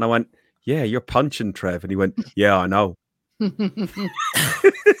looking," and I went, "Yeah, you're punching, Trev," and he went, "Yeah, I know."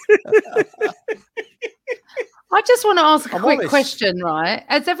 I just want to ask a quick question, right?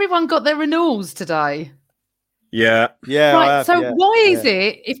 Has everyone got their renewals today? Yeah. Right. Why is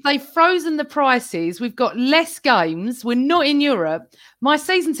it if they've frozen the prices, we've got less games, we're not in Europe, my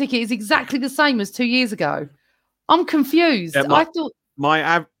season ticket is exactly the same as 2 years ago? I'm confused. I thought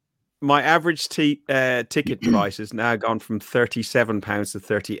my average ticket price has now gone from £37 to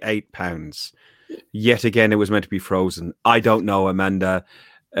 £38. Yet again, it was meant to be frozen. I don't know, Amanda.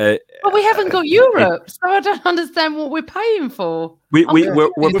 But we haven't got Europe, so I don't understand what we're paying for. We're We've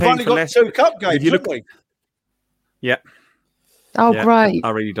paying only for got less. 2 cup games, haven't we? Yeah. Oh, great.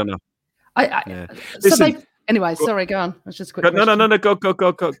 I really don't know. Anyway, sorry, go on. That's just a quick. No. Go,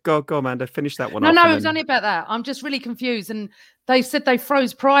 Amanda. Finish that one. No, it was only about that. I'm just really confused. And they said they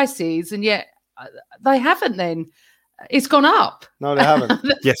froze prices, and yet they haven't. Then It's gone up. No, they haven't.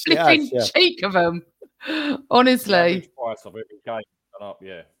 Yes, it has, Flipping yeah. cheek of them. The Honestly. average price of every game has gone up.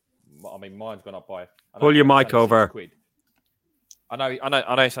 Yeah, I mean, mine's gone up by. Pull your mic over. £6. I know.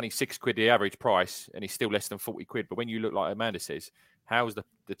 It's only £6 the average price, and it's still less than £40. But when you look like Amanda says, how's the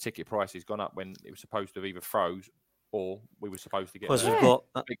ticket prices gone up when it was supposed to have either froze or we were supposed to get?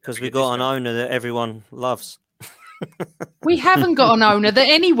 Because we've got an owner that everyone loves. We haven't got an owner that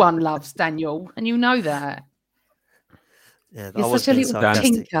anyone loves, Daniel, and you know that. Yeah, You're such a little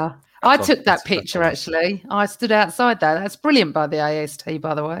tinker. I took that picture, actually. I stood outside that. That's brilliant by the AST,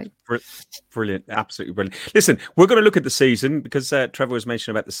 by the way. Brilliant. Absolutely brilliant. Listen, we're going to look at the season because Trevor was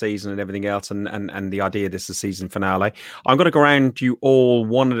mentioning about the season and everything else and the idea this is the season finale. I'm going to go around you all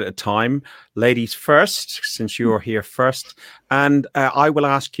one at a time. Ladies first, since you're here first. And I will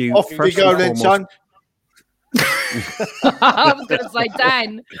ask you Off first we go and then, foremost, son. I was going to say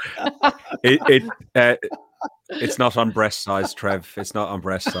Dan. It's not on breast size, Trev. It's not on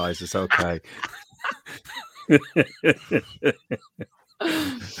breast size. It's okay.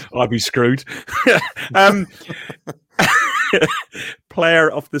 I'd be screwed. Player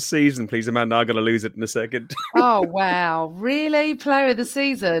of the season, please, Amanda. I'm going to lose it in a second. Oh, wow. Really? Player of the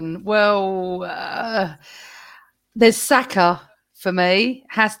season? Well, there's Saka for me.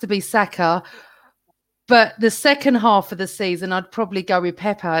 Has to be Saka. But the second half of the season, I'd probably go with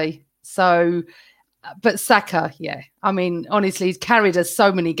Pepe. So... But Saka, yeah. I mean, honestly, he's carried us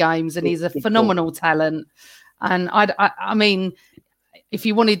so many games and he's a phenomenal talent. And I mean, if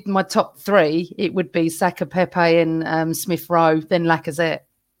you wanted my top three, it would be Saka, Pepe and Smith Rowe, then Lacazette.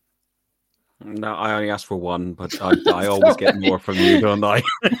 No, I only asked for one, but I always get more from you, don't I?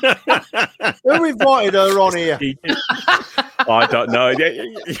 Who invited her on here? I don't know.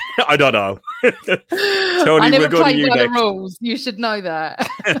 I don't know. Tony, I never we'll go to played you by the next. rules. You should know that.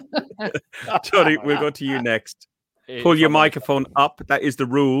 Tony, we'll go to you next. Pull your microphone up. That is the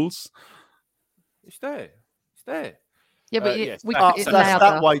rules. It's there. It's there. Yeah, but yes, it's That's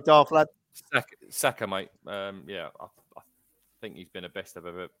that way, Darth lad. Saka, mate. Yeah, I think he's been the best of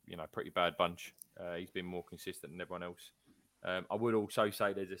a pretty bad bunch. He's been more consistent than everyone else. I would also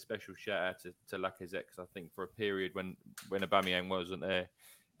say there's a special shout out to Lacazette because I think for a period when Aubameyang wasn't there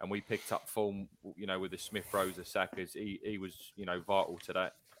and we picked up form, with the Smith Rowe, the Sakas, he was, vital to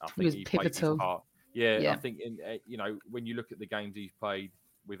that. I think he was pivotal. Played his part. Yeah, I think when you look at the games he's played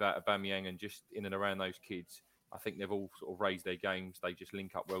without Aubameyang and just in and around those kids, I think they've all sort of raised their games. They just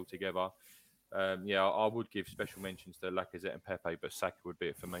link up well together. I would give special mentions to Lacazette and Pepe, but Saka would be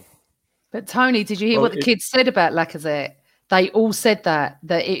it for me. But Tony, did you hear what the kids said about Lacazette? They all said that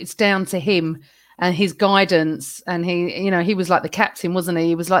it's down to him and his guidance. And he was like the captain, wasn't he?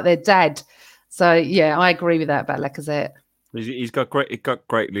 He was like their dad. So, yeah, I agree with that about Lacazette. He's got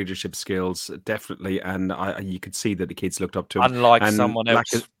great leadership skills, definitely. And you could see that the kids looked up to him. Unlike someone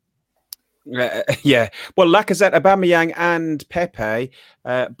else. Yeah. Well, Lacazette, Aubameyang and Pepe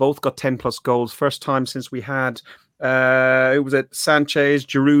both got 10-plus goals. First time since we had... it was at Sanchez,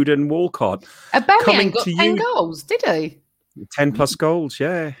 Giroud, and Walcott. Aubameyang got 10 goals, did he? 10-plus goals,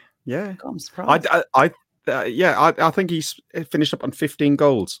 yeah. God, I'm surprised. I think he's finished up on 15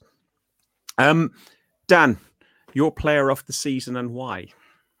 goals. Dan, your player of the season and why?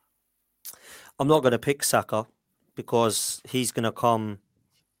 I'm not going to pick Saka because he's going to come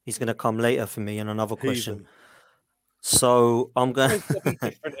later for me in another question. So I'm going.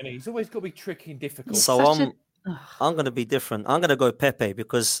 He's always got to be tricky and difficult. So I'm going to be different. I'm going to go Pepe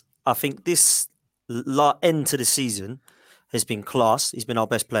because I think this end to the season has been class. He's been our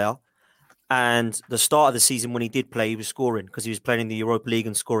best player. And the start of the season when he did play, he was scoring because he was playing in the Europa League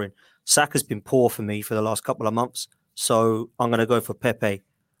and scoring. Saka's been poor for me for the last couple of months. So I'm going to go for Pepe.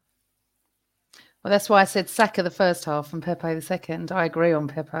 Well, that's why I said Saka the first half and Pepe the second. I agree on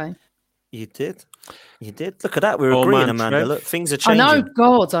Pepe. You did. Look at that. We're agreeing, Amanda. Trev. Look, things are changing. I know.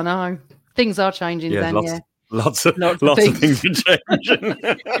 God, I know. Things are changing, Dan. Lots of things are changing.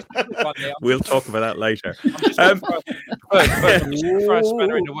 We'll talk about that later.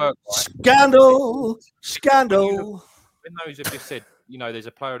 Scandal. When those have just said, there's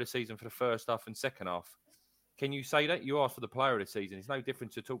a player of the season for the first half and second half. Can you say that? You asked for the player of the season. It's no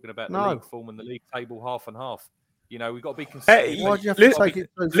different to talking about the league form and the league table half and half. We've got to be consistent. Why do you have to take it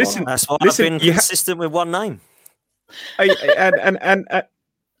so far? Listen, that's why I've been consistent with one name.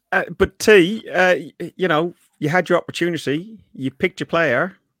 But T, you had your opportunity. You picked your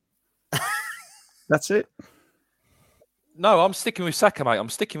player. That's it. No, I'm sticking with Saka, mate. I'm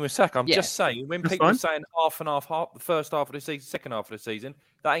sticking with Saka. I'm just saying, when people are saying half and half, the first half of the season, second half of the season,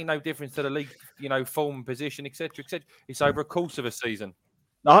 that ain't no difference to the league, form, position, etc., etc. It's over a course of a season.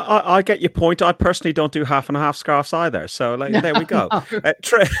 I get your point. I personally don't do half and half scarves either. So there we go.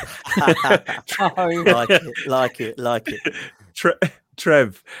 Like it.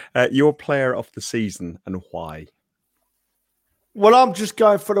 Trev, your player of the season and why? Well, I'm just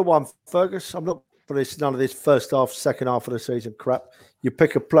going for the one, Fergus. I'm not for none of this first half, second half of the season crap. You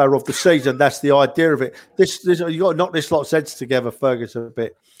pick a player of the season. That's the idea of it. This you got to knock this lot's heads together, Fergus, a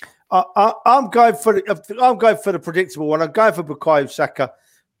bit. I'm going for the predictable one. I'm going for Bukayo Saka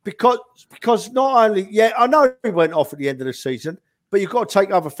because not only I know he went off at the end of the season, but you've got to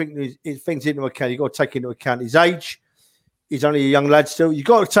take other things into account. You've got to take into account his age. He's only a young lad still. You've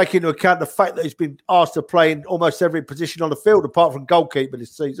got to take into account the fact that he's been asked to play in almost every position on the field apart from goalkeeper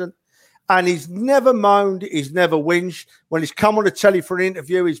this season. And he's never moaned. He's never whinged. When he's come on the telly for an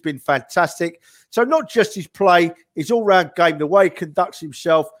interview, he's been fantastic. So not just his play, his all-round game, the way he conducts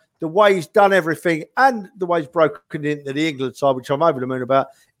himself, the way he's done everything, and the way he's broken into the England side, which I'm over the moon about,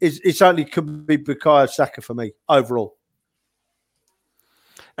 it's only can be Bukayo Saka for me overall.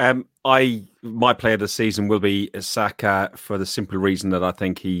 My player of the season will be Saka for the simple reason that I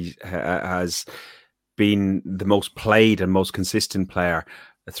think he has been the most played and most consistent player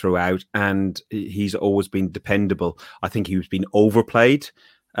throughout, and he's always been dependable. I think he was being overplayed,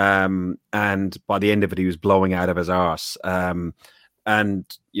 and by the end of it, he was blowing out of his arse.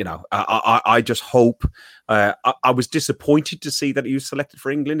 And I just hope. I was disappointed to see that he was selected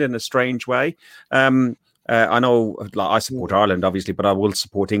for England in a strange way. I know I support Ireland, obviously, but I will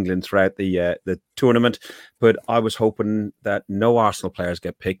support England throughout the tournament. But I was hoping that no Arsenal players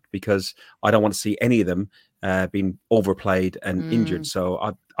get picked because I don't want to see any of them being overplayed and injured.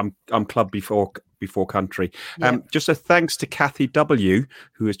 So I'm club before country. Yeah. Just a thanks to Kathy W,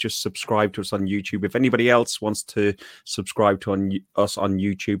 who has just subscribed to us on YouTube. If anybody else wants to subscribe to us on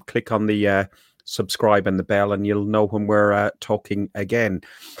YouTube, click on the subscribe and the bell and you'll know when we're talking again.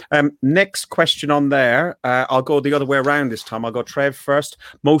 Next question on there. I'll go the other way around this time. I'll go Trev first.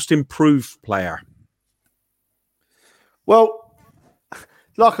 Most improved player. Well,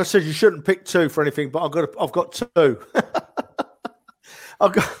 like I said, you shouldn't pick two for anything, but I've got two.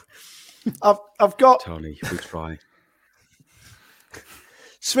 I've got Tony, we try.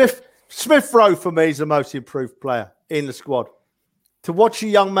 Smith Rowe for me is the most improved player in the squad. To watch a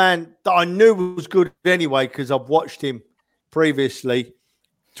young man that I knew was good anyway, because I've watched him previously,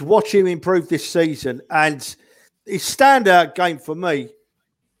 to watch him improve this season, and his standout game for me,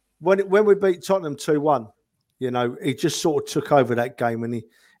 when we beat Tottenham 2-1, he just sort of took over that game, and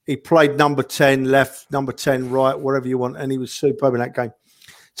he played number 10 left, number 10 right, whatever you want, and he was superb in that game.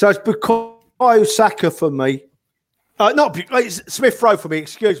 So it's Bukayo Saka for me. It's Smith Rowe for me.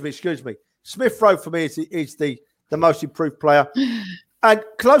 Excuse me. Smith Rowe for me is the most improved player, and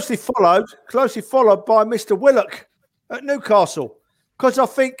closely followed by Mr. Willock at Newcastle, because I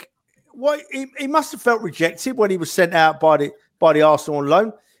think he must have felt rejected when he was sent out by the Arsenal on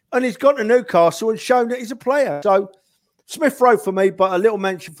loan, and he's gone to Newcastle and shown that he's a player. So Smith Rowe for me, but a little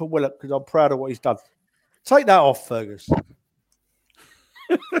mention for Willock because I'm proud of what he's done. Take that off, Fergus.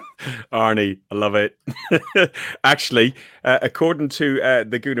 Arnie, I love it. Actually, according to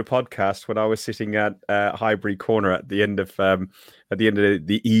the Gooner podcast, when I was sitting at Highbury Corner at the end of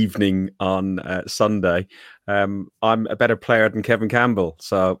the evening on Sunday, I'm a better player than Kevin Campbell.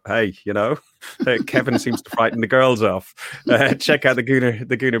 So hey, Kevin seems to frighten the girls off. Check out the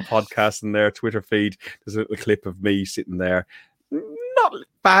Gooner podcast and their Twitter feed. There's a little clip of me sitting there, not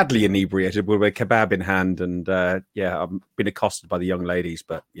badly inebriated, with a kebab in hand, and I've been accosted by the young ladies,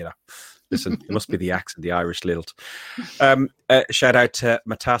 but listen, it must be the accent, the Irish lilt. Shout out to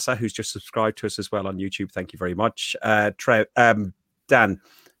Matassa, who's just subscribed to us as well on YouTube. Thank you very much. Dan,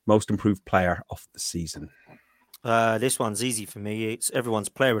 most improved player of the season. This one's easy for me. It's everyone's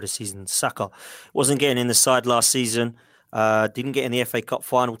player of the season, Saka. Wasn't getting in the side last season. Didn't get in the FA Cup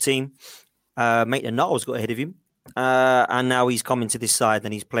final team. Maitland-Niles got ahead of him. And now he's come into this side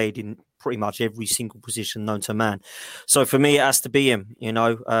and he's played in pretty much every single position known to man. So for me, it has to be him.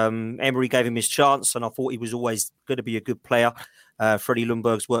 Emery gave him his chance, and I thought he was always going to be a good player. Freddie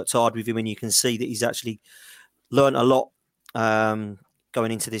Ljungberg's worked hard with him, and you can see that he's actually learned a lot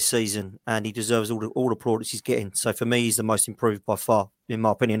going into this season, and he deserves all the plaudits he's getting. So for me, he's the most improved by far, in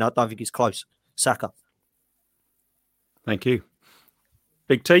my opinion. I don't think it's close. Saka. Thank you.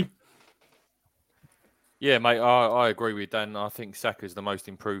 Big T. Yeah, mate, I agree with Dan. I think Saka's the most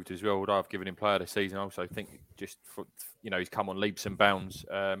improved as well. Although I've given him player of the season, I also think just for, he's come on leaps and bounds.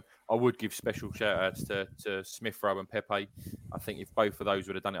 I would give special shout outs to Smith Rowe and Pepe. I think if both of those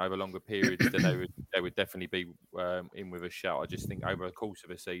would have done it over longer periods, then they would definitely be in with a shout. I just think over the course of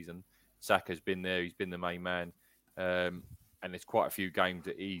a season, Saka's been there. He's been the main man. and there's quite a few games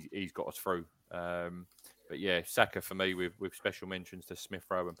that he's got us through. But yeah, Saka for me with special mentions to Smith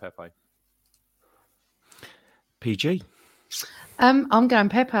Rowe and Pepe. PG. I'm going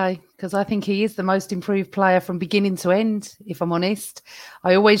Pepe because I think he is the most improved player from beginning to end, if I'm honest.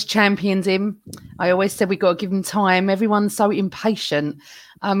 I always championed him. I always said we got to give him time. Everyone's so impatient.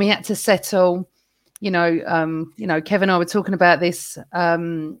 He had to settle. Kevin and I were talking about this.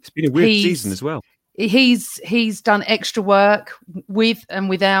 It's been a weird season as well. He's done extra work with and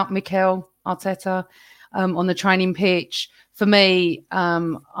without Mikel Arteta on the training pitch. For me,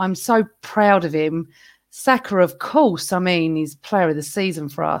 I'm so proud of him. Saka, of course, he's player of the season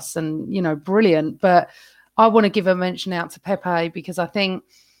for us and, brilliant. But I want to give a mention out to Pepe because I think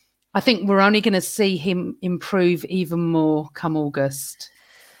we're only going to see him improve even more come August.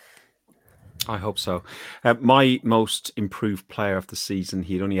 I hope so. My most improved player of the season,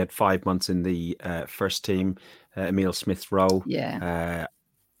 he'd only had 5 months in the first team, Emile Smith-Rowe. Yeah.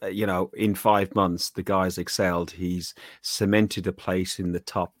 In 5 months, the guy's excelled. He's cemented a place in the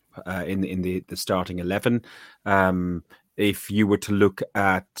top, in the starting 11. If you were to look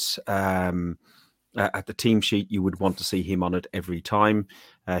at the team sheet, you would want to see him on it every time.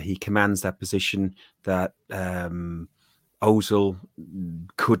 He commands that position that Ozil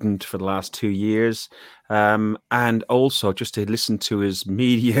couldn't for the last 2 years. And also just to listen to his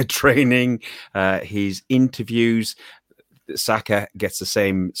media training, his interviews. Saka gets the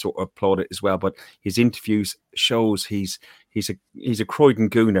same sort of plaudit as well, but his interviews shows he's a Croydon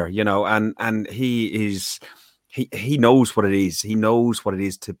Gooner, and he knows what it is. He knows what it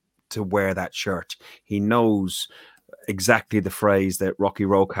is to wear that shirt. He knows exactly the phrase that Rocky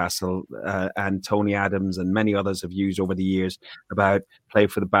Rocastle and Tony Adams and many others have used over the years about play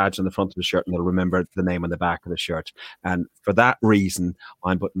for the badge on the front of the shirt and they'll remember the name on the back of the shirt. And for that reason,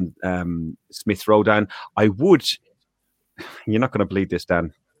 I'm putting Smith Rowe down. You're not going to believe this,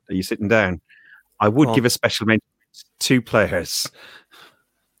 Dan. Are you sitting down? I would give a special mention to 2 players.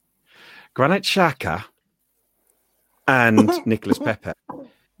 Granit Xhaka and Nicolas Pepe.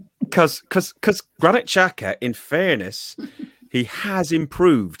 Because Granit Xhaka, in fairness, he has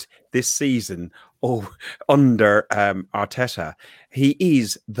improved this season under Arteta. He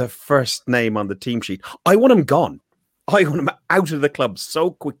is the first name on the team sheet. I want him gone. I want him out of the club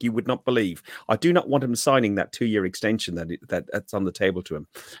so quick you would not believe. I do not want him signing that 2-year extension that's on the table to him.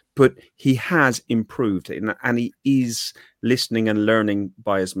 But he has improved and he is listening and learning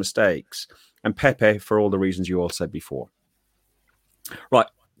by his mistakes. And Pepe, for all the reasons you all said before. Right.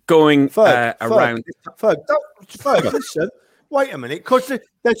 Going around. Ferg, listen, wait a minute, because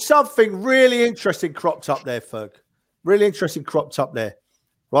there's something really interesting cropped up there, Ferg. Really interesting cropped up there,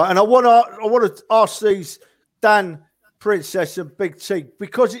 right? And I want to ask these Dan, Princess, and Big T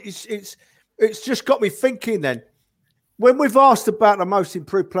because it's just got me thinking. Then, when we've asked about the most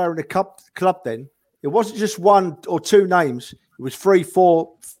improved player in the club, then it wasn't just 1 or 2 names; it was 3,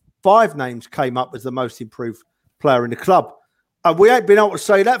 4, 5 names came up as the most improved player in the club. And we ain't been able to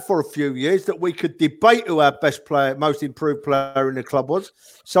say that for a few years, that we could debate who our best player, most improved player in the club was.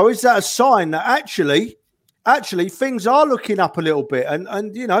 So is that a sign that actually things are looking up a little bit and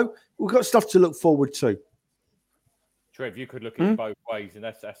we've got stuff to look forward to? Trev, you could look at it both ways, and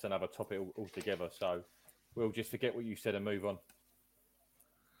that's another topic altogether. So we'll just forget what you said and move on.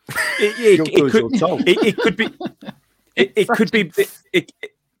 It could be.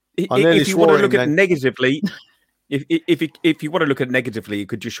 If you want to look at it negatively. If you want to look at it negatively, it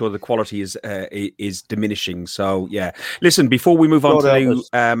could just show the quality is diminishing. So, yeah. Listen, before we move on to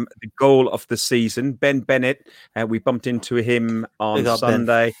the goal of the season, Ben Bennett, we bumped into him on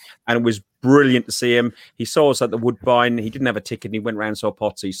Sunday, and it was brilliant to see him. He saw us at the Woodbine. He didn't have a ticket, and he went round so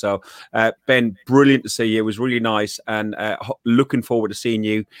potsy. So, Ben, brilliant to see you. It was really nice, and looking forward to seeing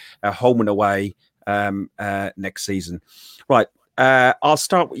you home and away next season. Right. I'll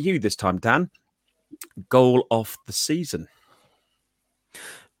start with you this time, Dan. Goal of the season.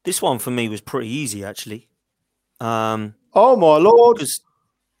 This one for me was pretty easy, actually. Oh my lord! Because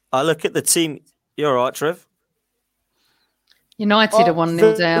I look at the team. You're all right, Trev. United are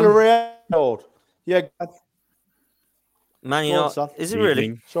 1-0 down. Yeah, Man United. Is it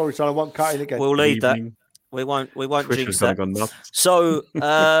really? Sorry, son. I won't cut in again. We'll leave that. We won't jinx that. So,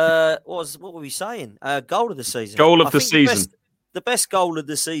 what were we saying? Goal of the season. Goal of the season. The best goal of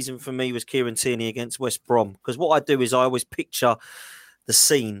the season for me was Kieran Tierney against West Brom, because what I do is I always picture the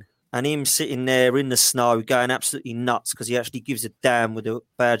scene and him sitting there in the snow going absolutely nuts because he actually gives a damn with a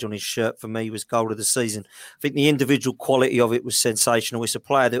badge on his shirt. For me, was goal of the season. I think the individual quality of it was sensational. It's a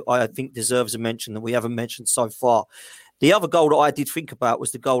player that I think deserves a mention that we haven't mentioned so far. The other goal that I did think about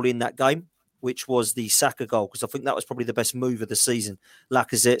was the goal in that game. which was the Saka goal, because I think that was probably the best move of the season.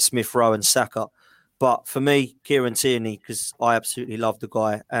 Lacazette, Smith Rowe and Saka. But for me, Kieran Tierney, because I absolutely love the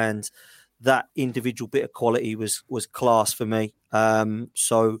guy, and that individual bit of quality was class for me.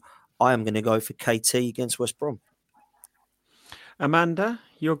 So I am going to go for KT against West Brom. Amanda,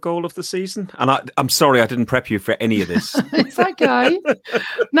 your goal of the season? And I'm sorry I didn't prep you for any of this. It's okay.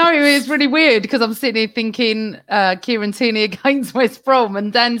 No, it was really weird because I'm sitting here thinking Kieran Tierney against West Brom,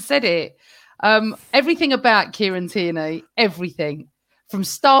 and Dan said it. Everything about Kieran Tierney, everything. From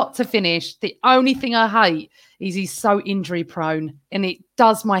start to finish, the only thing I hate is he's so injury prone, and it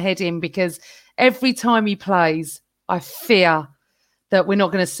does my head in because every time he plays, I fear that we're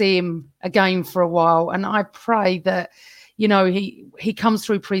not going to see him again for a while. And I pray that, he comes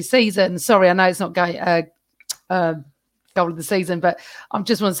through pre-season. Sorry, I know it's not goal of the season, but I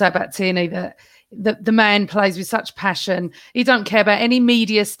just want to say about Tierney that the man plays with such passion. He don't care about any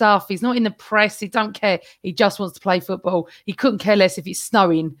media stuff. He's not in the press. He don't care. He just wants to play football. He couldn't care less if it's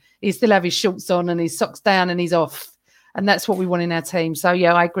snowing. He still have his shorts on and his socks down and he's off. And that's what we want in our team. So,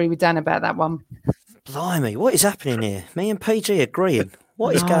 yeah, I agree with Dan about that one. Blimey, what is happening here? Me and PG agreeing.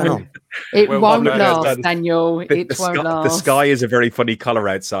 What is going on? It won't last, Daniel. It won't last. The sky is a very funny colour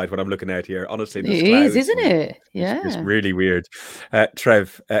outside when I'm looking out here. Honestly, it is, isn't it? Yeah. It's really weird.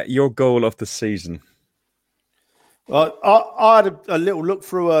 Trev, your goal of the season? I had a little look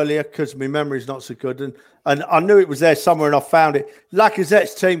through earlier because my memory's not so good. And I knew it was there somewhere and I found it.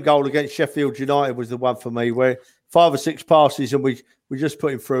 Lacazette's team goal against Sheffield United was the one for me where 5 or 6 passes and we just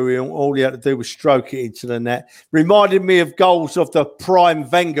put him through. All he had to do was stroke it into the net. Reminded me of goals of the prime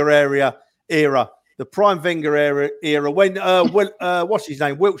Wenger era. The prime Wenger era when, what's his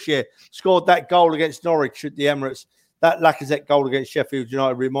name? Wiltshire scored that goal against Norwich at the Emirates. That Lacazette goal against Sheffield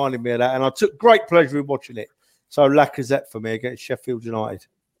United reminded me of that. And I took great pleasure in watching it. So Lacazette for me against Sheffield United.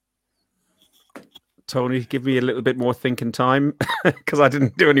 Tony, give me a little bit more thinking time because I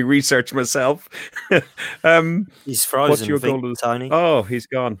didn't do any research myself. He's frozen. What's your goal, Tony? Oh, he's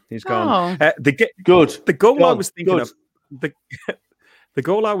gone. He's gone. Oh. The goal I was thinking of. The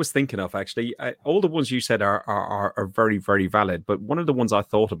goal I was thinking of, actually, all the ones you said are very, very valid. But one of the ones I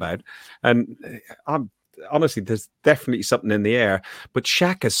thought about, and honestly, there's definitely something in the air. But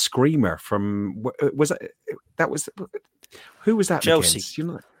Xhaka's screamer from who was that? Chelsea. Against? You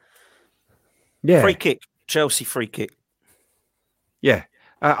know. Yeah, free kick. Chelsea free kick. Yeah,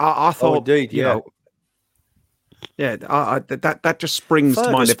 I thought. Indeed, yeah. That just springs Fergus,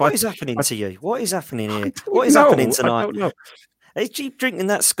 to mind. What is happening to you? What is happening here? What is happening tonight? I don't know. Is you drinking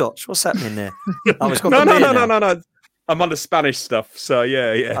that scotch? What's happening there? No. I'm on the Spanish stuff, so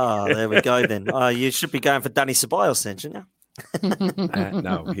yeah. Ah, there we go then. You should be going for Danny Ceballos then, shouldn't you?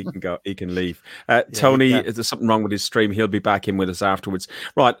 No, he can go. He can leave. Tony, is there something wrong with his stream? He'll be back in with us afterwards.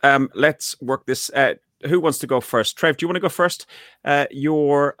 Right. Let's work this. Who wants to go first? Trev, do you want to go first?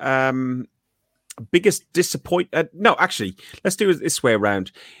 Your biggest disappointment? No, actually, let's do it this way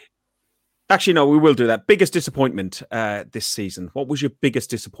around. Actually, no, we will do that. Biggest disappointment this season. What was your biggest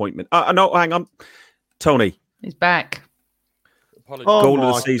disappointment? No, hang on. Tony. He's back. Goal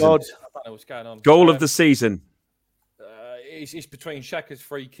of the season. God. I don't know what's going on. Goal of the season. It's between Xhaka's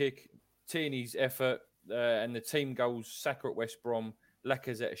free kick, Tierney's effort, and the team goals. Saka at West Brom,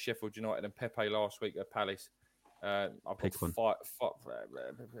 Lacazette at Sheffield United, and Pepe last week at Palace. I've got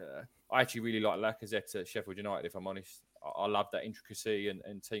I actually really like Lacazette at Sheffield United, if I'm honest. I love that intricacy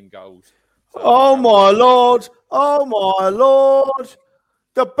and team goals. So oh, my Lord. Oh, my Lord.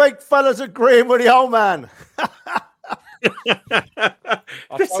 The big fella's agreeing with the old man. I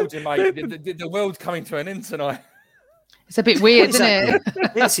told you, mate, the world's coming to an end tonight. It's a bit weird, isn't it?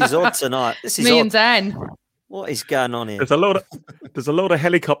 This is odd tonight. This is me odd. and Dan. What is going on here? There's a load of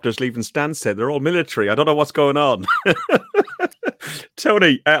helicopters leaving Stansted. They're all military. I don't know what's going on.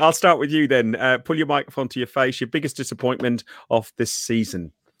 Tony, I'll start with you then. Pull your microphone to your face. Your biggest disappointment of this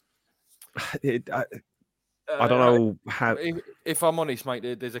season. I don't know how. If I'm honest,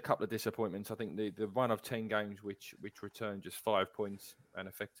 mate, there's a couple of disappointments. I think the run of 10 games which returned just 5 points and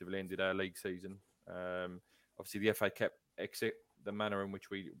effectively ended our league season. Obviously, the FA Cup exit, the manner in which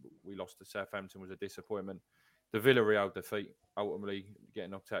we lost to Southampton was a disappointment. The Villarreal defeat, ultimately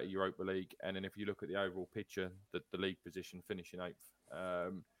getting knocked out of Europa League. And then if you look at the overall picture, the league position finishing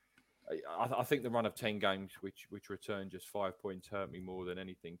 8th. I think the run of 10 games, which returned just 5 points, hurt me more than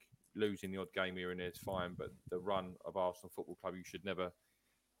anything. Losing the odd game here and there is fine, but the run of Arsenal Football Club, you should never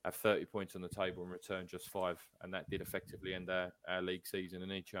have 30 points on the table and return just 5. And that did effectively end our league season and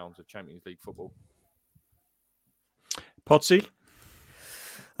any chance of Champions League football. Potsy?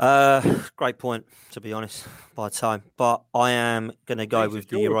 Great point, to be honest, by time. But I am going to go with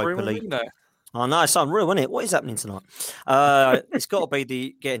the Europa League. I know, it's unreal, isn't it? What is happening tonight? It's got to be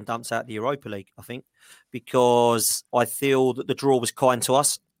the getting dumped out of the Europa League, I think, because I feel that the draw was kind to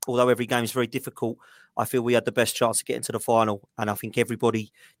us. Although every game is very difficult, I feel we had the best chance to get into the final. And I think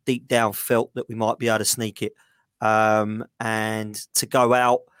everybody deep down felt that we might be able to sneak it. And to go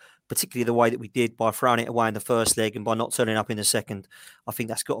out, particularly the way that we did by throwing it away in the first leg and by not turning up in the second, I think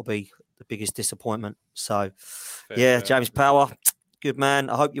that's got to be the biggest disappointment. So, James Power, good man.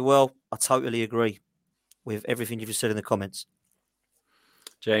 I hope you're well. I totally agree with everything you've just said in the comments.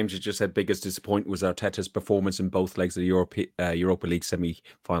 James, you just said biggest disappointment was Arteta's performance in both legs of the Europa League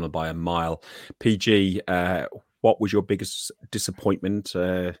semi-final by a mile. PG, what was your biggest disappointment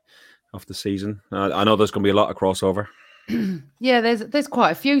of the season? I know there's going to be a lot of crossover. Yeah, there's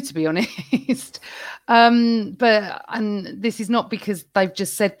quite a few, to be honest. But this is not because they've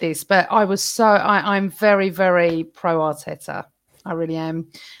just said this, but I'm very, very pro Arteta. I really am.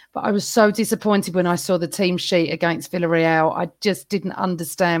 But I was so disappointed when I saw the team sheet against Villarreal. I just didn't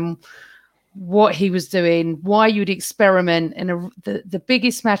understand what he was doing, why you'd experiment in the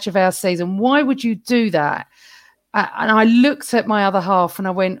biggest match of our season. Why would you do that? And I looked at my other half and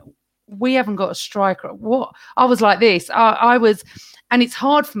I went, we haven't got a striker. What? I was like this. I was, and it's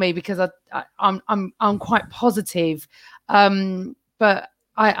hard for me because I'm quite positive. But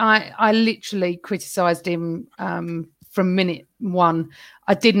I literally criticised him from minute one.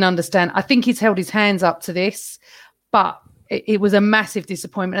 I didn't understand. I think he's held his hands up to this, but it was a massive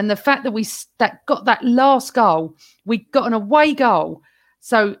disappointment. And the fact that we got that last goal, we got an away goal.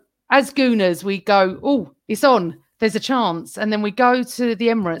 So as Gooners, we go, oh, it's on. There's a chance. And then we go to the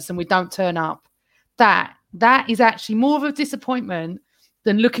Emirates and we don't turn up. That is actually more of a disappointment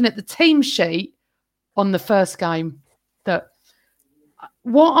than looking at the team sheet on the first game. That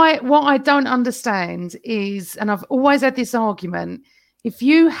what I don't understand is, and I've always had this argument, if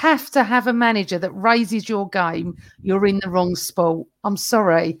you have to have a manager that raises your game, you're in the wrong sport. I'm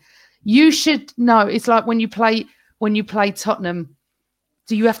sorry. You should know. It's like when you play Tottenham.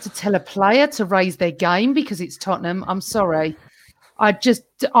 Do you have to tell a player to raise their game because it's Tottenham? I'm sorry.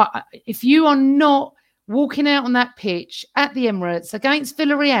 If you are not walking out on that pitch at the Emirates against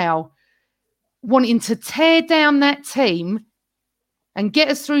Villarreal, wanting to tear down that team and get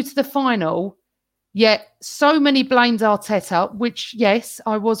us through to the final, yet so many blamed Arteta, which, yes,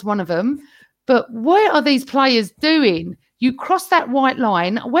 I was one of them. But what are these players doing? You cross that white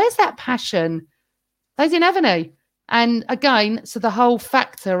line. Where's that passion? They didn't have any. And again, so the whole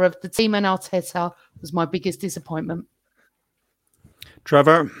factor of the team and Arteta was my biggest disappointment.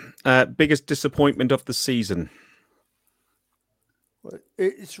 Trevor, biggest disappointment of the season?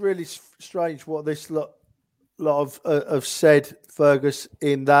 It's really strange what this lot have said, Fergus,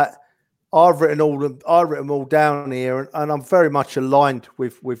 in that I've written them all down here, and I'm very much aligned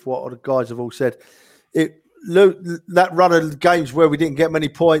with what the guys have all said. That run of games where we didn't get many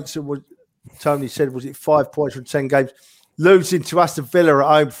points, and Tony said, was it 5 points from 10 games? Losing to Aston Villa at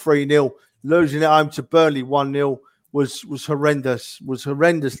home 3-0, losing at home to Burnley 1-0 was horrendous, was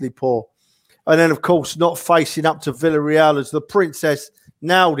horrendously poor. And then, of course, not facing up to Villarreal as the Princess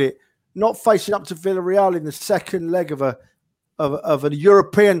nailed it. Not facing up to Villarreal in the second leg of a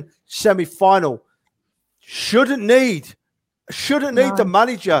European semi-final. Shouldn't need the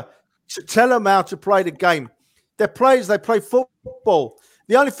manager to tell them how to play the game. They're players, they play football.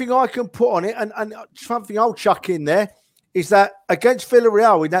 The only thing I can put on it, and something I'll chuck in there, is that against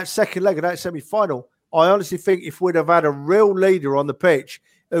Villarreal in that second leg of that semi-final, I honestly think if we'd have had a real leader on the pitch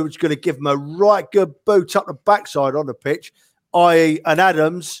who was going to give them a right good boot up the backside on the pitch, i.e. an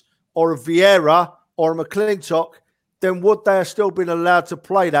Adams or a Vieira or a McClintock, then would they have still been allowed to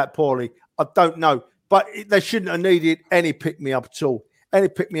play that poorly? I don't know. But they shouldn't have needed any pick-me-up at all.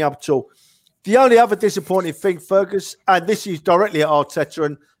 The only other disappointing thing, Fergus, and this is directly at Arteta,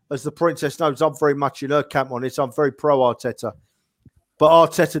 and as the Princess knows, I'm very much in her camp on this. I'm very pro-Arteta. But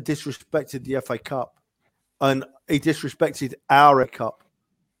Arteta disrespected the FA Cup, and he disrespected our Cup.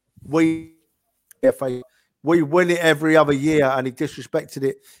 We win it every other year, and he disrespected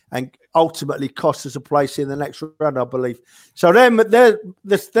it and ultimately cost us a place in the next round, I believe. So their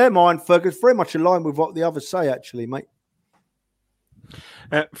mind, Fergus, very much aligned with what the others say, actually, mate.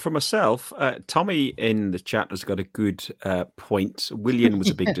 For myself, Tommy in the chat has got a good point. Willian was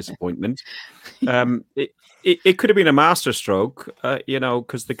a big disappointment. It could have been a masterstroke,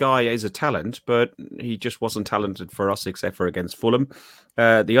 because the guy is a talent, but he just wasn't talented for us except for against Fulham.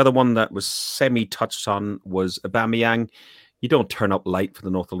 The other one that was semi-touched on was Aubameyang. You don't turn up late for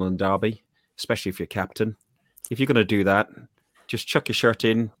the North London derby, especially if you're captain. If you're going to do that, just chuck your shirt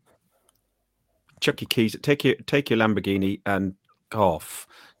in, chuck your keys, take your Lamborghini and off.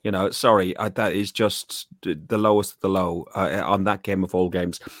 Sorry, that is just the lowest of the low on that game of all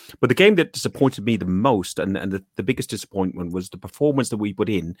games. But the game that disappointed me the most and the biggest disappointment was the performance that we put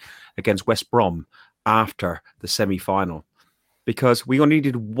in against West Brom after the semi-final, because we only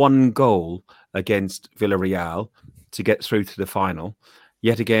needed one goal against Villarreal to get through to the final.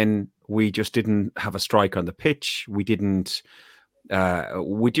 Yet again, we just didn't have a striker on the pitch. We just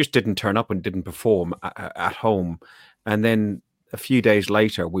didn't turn up and didn't perform at home. And then a few days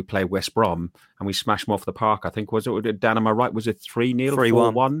later, we play West Brom and we smash them off the park. I think, was it, Dan, am I right? Was it 3-0,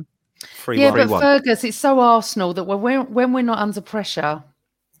 4-1? 3-1. Yeah, but Fergus, it's so Arsenal that when we're not under pressure,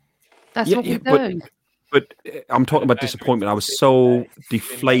 that's what we do. But I'm talking about disappointment. I was so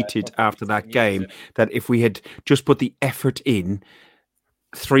deflated after that game that if we had just put the effort in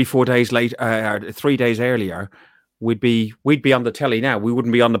 3 days later, 3 days earlier, we'd be on the telly now. We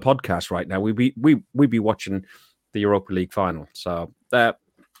wouldn't be on the podcast right now. We'd be watching the Europa League final. So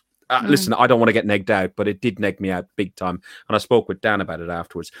listen, I don't want to get negged out, but it did neg me out big time. And I spoke with Dan about it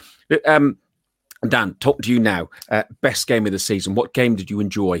afterwards. Dan, talk to you now. Best game of the season. What game did you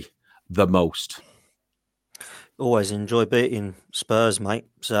enjoy the most? Always enjoy beating Spurs, mate.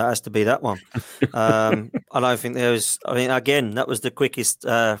 So it has to be that one. I don't think again, that was the quickest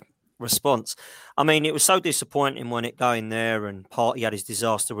response. I mean, it was so disappointing when it going there and Partey had his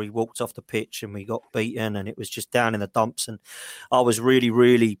disaster where he walked off the pitch and we got beaten and it was just down in the dumps. And I was really,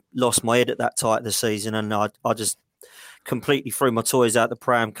 really lost my head at that time of the season. And I just completely threw my toys out the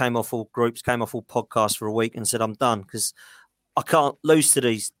pram, came off all groups, came off all podcasts for a week and said, I'm done because I can't lose to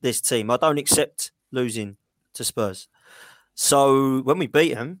this team. I don't accept losing to Spurs. So when we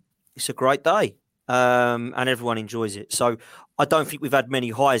beat them, it's a great day. And everyone enjoys it. So I don't think we've had many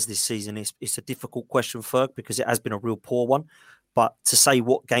highs this season. It's a difficult question, Ferg, because it has been a real poor one. But to say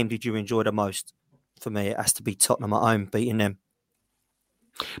what game did you enjoy the most, for me, it has to be Tottenham at home, beating them.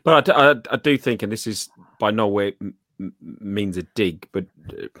 But I do think, and this is by no way means a dig, but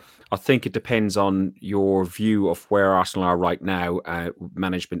I think it depends on your view of where Arsenal are right now,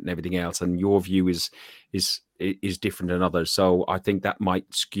 management and everything else, and your view is different than others. So I think that might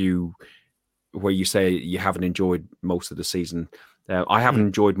skew where you say you haven't enjoyed most of the season. I haven't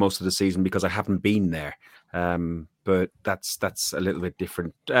enjoyed most of the season because I haven't been there. But that's a little bit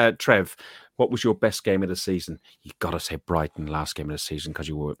different. Trev, what was your best game of the season? You got to say Brighton last game of the season because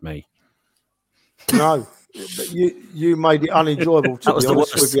you were with me. No, but you made it unenjoyable. That was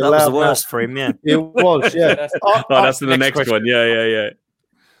the worst for him. Yeah, it was. Yeah, that's the next one. Yeah.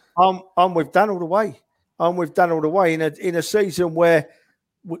 I'm with Dan all the way. In a season where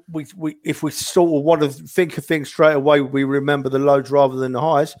we if we sort of want to think of things straight away, we remember the lows rather than the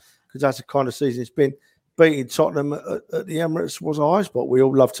highs, because that's the kind of season it's been. Beating Tottenham at the Emirates was a high spot. We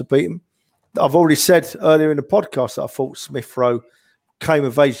all love to beat them. I've already said earlier in the podcast that I thought Smith Rowe came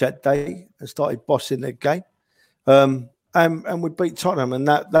of age that day and started bossing their game. And we beat Tottenham, and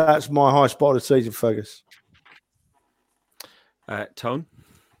that's my high spot of the season, Fergus. Tone?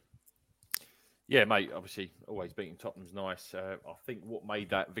 Yeah, mate, obviously always beating Tottenham's nice. I think what made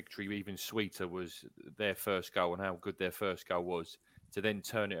that victory even sweeter was their first goal and how good their first goal was. To then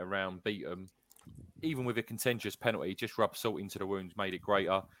turn it around, beat them, even with a contentious penalty, just rubbed salt into the wounds, made it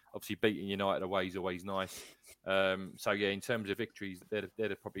greater. Obviously beating United away is always nice. So yeah, in terms of victories, they're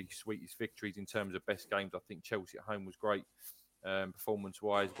the probably sweetest victories. In terms of best games, I think Chelsea at home was great.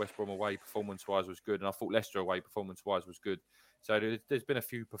 Performance-wise, West Brom away, performance-wise was good. And I thought Leicester away, performance-wise was good. So there's been a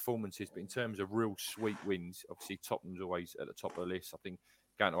few performances, but in terms of real sweet wins, obviously Tottenham's always at the top of the list. I think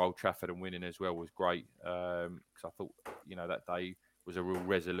going to Old Trafford and winning as well was great. Because I thought, that day was a real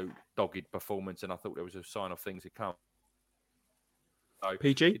resolute, dogged performance, and I thought there was a sign of things to come. So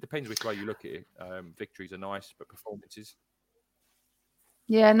PG? It depends which way you look at it. Victories are nice, but performances.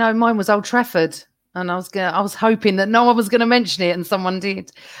 Yeah, no, mine was Old Trafford. And I was hoping that no one was going to mention it, and someone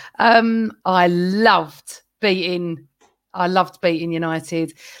did. I loved beating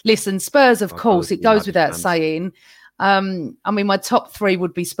United. Listen, Spurs, of course, it goes without saying. I mean, my top three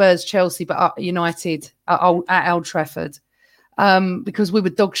would be Spurs, Chelsea, but United at Old Trafford. Because we were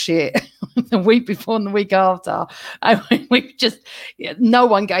dog shit the week before and the week after. And no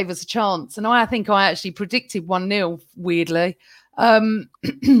one gave us a chance. And I think I actually predicted 1-0, weirdly. And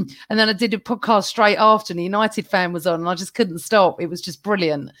then I did a podcast straight after, and the United fan was on, and I just couldn't stop. It was just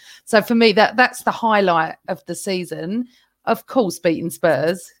brilliant. So for me, that's the highlight of the season. Of course, beating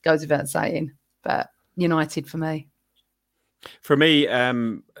Spurs goes without saying, but United for me. For me,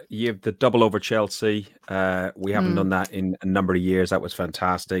 you have the double over Chelsea. We haven't done that in a number of years. That was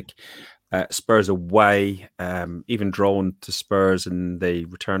fantastic. Spurs away, even drawn to Spurs in the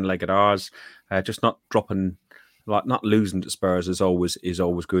return leg at ours, just not dropping like not losing to Spurs is always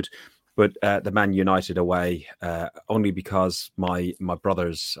good. But the Man United away, only because my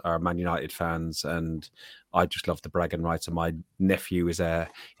brothers are Man United fans, and I just love the bragging rights. And my nephew is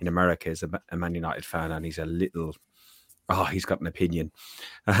in America is a Man United fan, and he's a little. Oh, he's got an opinion,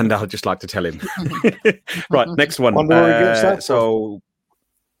 and I'll just like to tell him. Right, next one.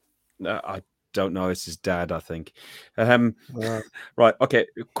 I don't know. It's his dad, I think. Right. Okay.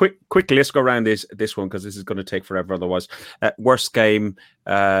 Quickly, let's go around this one because this is going to take forever otherwise. Worst game.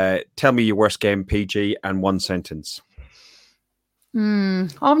 Tell me your worst game, PG, and one sentence. I'm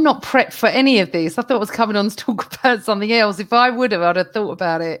not prepped for any of this. I thought I was coming on to talk about something else. If I would have, I'd have thought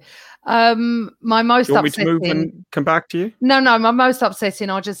about it. My most Do you want upsetting. me to move and come back to you? No. My most upsetting,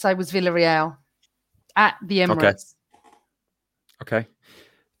 I'll just say, was Villarreal at the Emirates. Okay.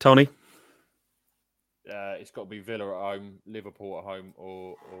 Tony. It's got to be Villa at home, Liverpool at home,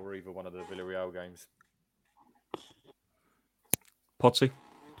 or either one of the Villarreal games. Potsy?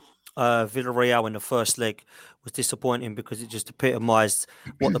 Villarreal in the first leg was disappointing because it just epitomised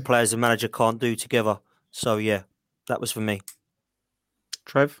what the players and manager can't do together. So, yeah, that was for me.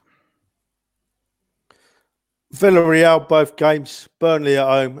 Trev? Villarreal, both games. Burnley at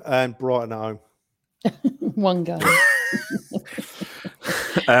home and Brighton at home. One game.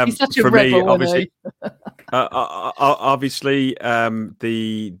 He's such a for rebel, me, obviously. Obviously,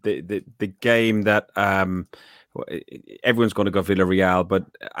 the game that everyone's going to go Villarreal, but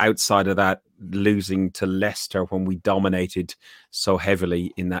outside of that, losing to Leicester when we dominated so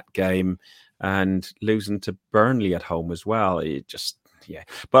heavily in that game, and losing to Burnley at home as well. It just, yeah.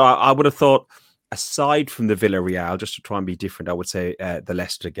 But I would have thought, aside from the Villarreal, just to try and be different, I would say the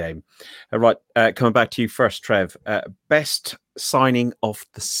Leicester game. Right, coming back to you first, Trev. Best signing of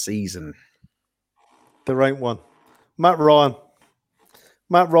the season. There ain't one. Matt Ryan,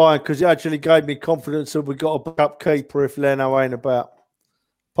 because he actually gave me confidence that we got a backup keeper if Leno ain't about.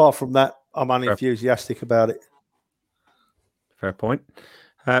 Apart from that, I'm unenthusiastic about it. Fair point.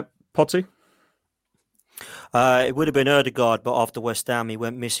 Potty? It would have been Ødegaard, but after West Ham, he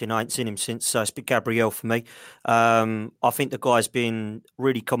went missing. I ain't seen him since, so it's been Gabriel for me. I think the guy's been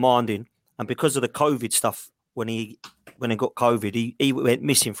really commanding, and because of the COVID stuff, when he got COVID, he went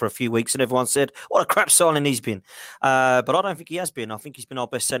missing for a few weeks, and everyone said, what a crap signing he's been. But I don't think he has been. I think he's been our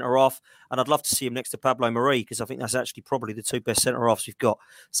best centre-half, and I'd love to see him next to Pablo Mari, because I think that's actually probably the two best centre-halves we've got.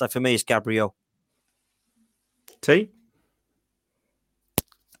 So for me, it's Gabriel. T?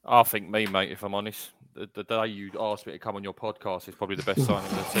 I think me, mate, if I'm honest. The day you asked me to come on your podcast is probably the best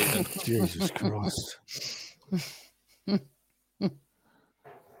signing of the season. Jesus Christ.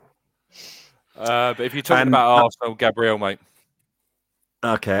 But if you're talking about Arsenal, Gabriel, mate.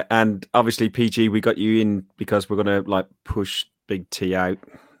 Okay, and obviously PG, we got you in because we're going to push Big T out.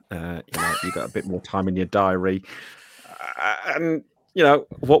 You got a bit more time in your diary, and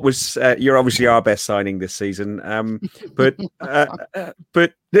what was you're obviously our best signing this season. But I'm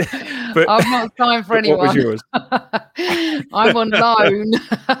not signed for anyone. What was yours? I'm on loan.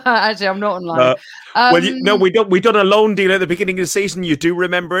 Actually, I'm not on loan. We done a loan deal at the beginning of the season. You do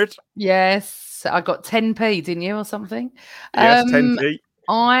remember it? Yes, I got 10p, didn't you, or something? Yes, 10p.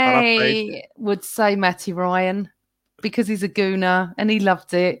 I would say Matty Ryan, because he's a gooner and he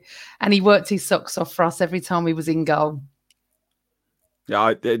loved it, and he worked his socks off for us every time he was in goal.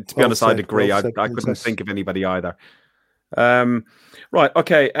 Yeah, to be honest, I'd agree. I couldn't think of anybody either. Right,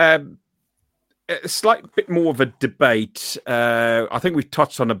 okay. A slight bit more of a debate. I think we've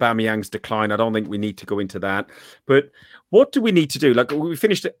touched on Aubameyang's decline. I don't think we need to go into that. But what do we need to do? We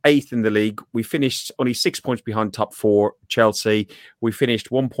finished 8th in the league. We finished only 6 points behind top 4, Chelsea. We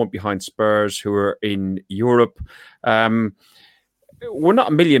finished 1 point behind Spurs, who are in Europe. We're not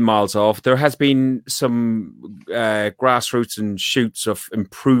a million miles off. There has been some grassroots and shoots of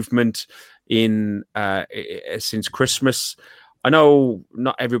improvement in since Christmas. I know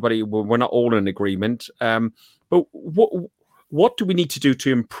not everybody, we're not all in agreement, but what do we need to do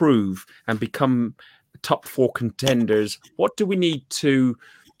to improve and become top 4 contenders? What do we need to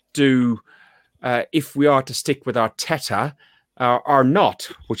do if we are to stick with Arteta or not,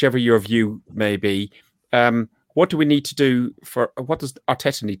 whichever your view may be? What do we need to do what does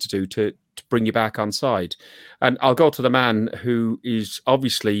Arteta need to do to bring you back on side? And I'll go to the man who is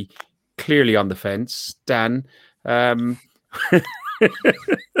obviously clearly on the fence, Dan.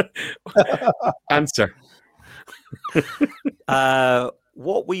 Answer.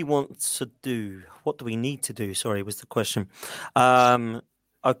 What we want to do, what do we need to do? Sorry, was the question.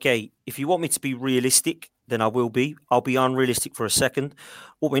 Okay, if you want me to be realistic, then I will be. I'll be unrealistic for a second.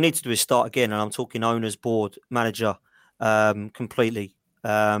 What we need to do is start again, and I'm talking owners, board, manager, completely,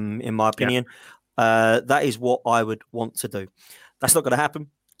 in my opinion. That is what I would want to do. That's not going to happen.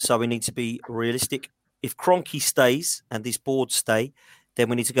 So we need to be realistic. If Kroenke stays and this board stay, then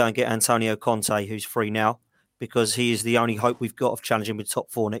we need to go and get Antonio Conte, who's free now, because he is the only hope we've got of challenging with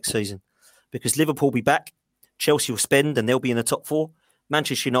top 4 next season. Because Liverpool will be back, Chelsea will spend and they'll be in the top 4.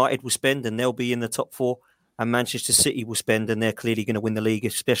 Manchester United will spend and they'll be in the top 4. And Manchester City will spend and they're clearly going to win the league,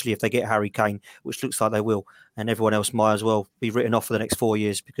 especially if they get Harry Kane, which looks like they will. And everyone else might as well be written off for the next 4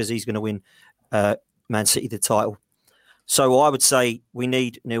 years because he's going to win Man City the title. So I would say we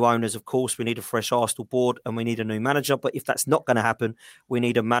need new owners, of course. We need a fresh Arsenal board and we need a new manager. But if that's not going to happen, we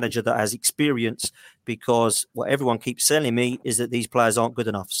need a manager that has experience, because what everyone keeps telling me is that these players aren't good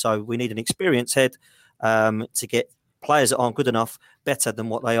enough. So we need an experienced head to get players that aren't good enough better than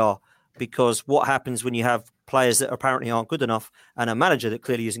what they are. Because what happens when you have players that apparently aren't good enough and a manager that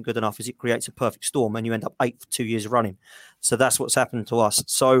clearly isn't good enough is it creates a perfect storm and you end up 8th for 2 years running. So that's what's happened to us.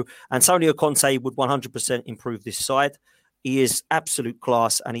 So Antonio Conte would 100% improve this side. He is absolute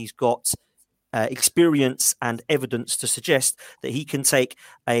class and he's got experience and evidence to suggest that he can take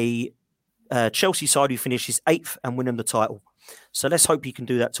a Chelsea side who finishes 8th and win them the title. So let's hope he can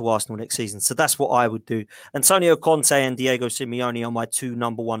do that to Arsenal next season. So that's what I would do. Antonio Conte and Diego Simeone are my 2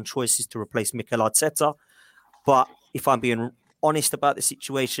 number 1 choices to replace Mikel Arteta. But if I'm being honest about the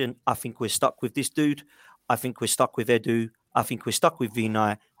situation, I think we're stuck with this dude. I think we're stuck with Edu. I think we're stuck with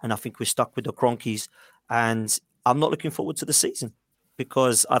Vinay. And I think we're stuck with the Kroenkes. And I'm not looking forward to the season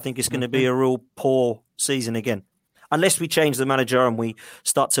because I think it's going to be a real poor season again. Unless we change the manager and we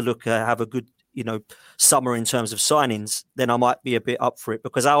start to look have a good, summer in terms of signings, then I might be a bit up for it.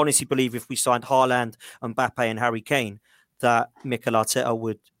 Because I honestly believe if we signed Haaland, Mbappe and Harry Kane, that Mikel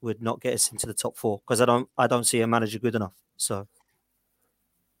Arteta would not get us into the top 4 because I don't see a manager good enough. So,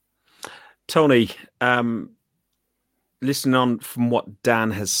 Tony, listening on from what Dan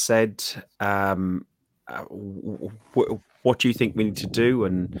has said, what do you think we need to do?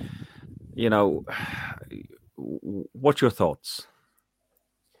 And, what's your thoughts?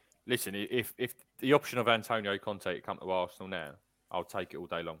 Listen, if the option of Antonio Conte to come to Arsenal now, I'll take it all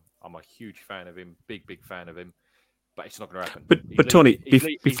day long. I'm a huge fan of him, big fan of him, but it's not going to happen. But Tony,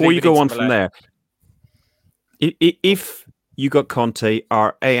 before you go on from there, if you got Conte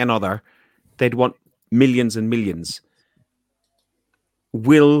or another, they'd want millions and millions.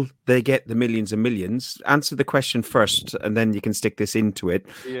 Will they get the millions and millions? Answer the question first, and then you can stick this into it.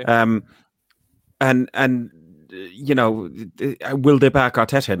 Yeah. Will they back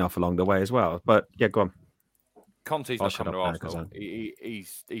Arteta enough along the way as well? But yeah, go on. Conte's not coming to Arsenal.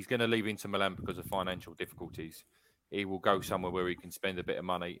 He's going to leave Inter Milan because of financial difficulties. He will go somewhere where he can spend a bit of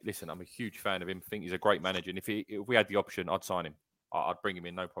money. Listen, I'm a huge fan of him. I think he's a great manager. And if we had the option, I'd sign him. I'd bring him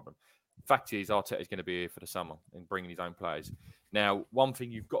in, no problem. Fact is, Arteta is going to be here for the summer and bringing his own players. Now, one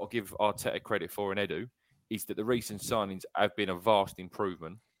thing you've got to give Arteta credit for in Edu is that the recent signings have been a vast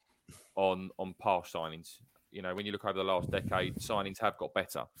improvement on past signings. When you look over the last decade, signings have got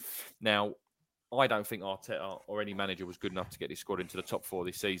better. Now, I don't think Arteta or any manager was good enough to get this squad into the top 4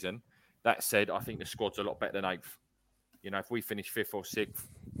 this season. That said, I think the squad's a lot better than 8th. If we finish 5th or 6th,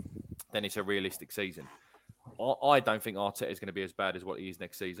 then it's a realistic season. I don't think Arteta is going to be as bad as what he is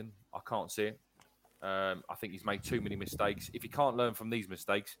next season. I can't see it. I think he's made too many mistakes. If he can't learn from these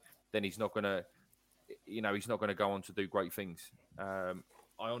mistakes, then he's not going to, he's not going to go on to do great things. I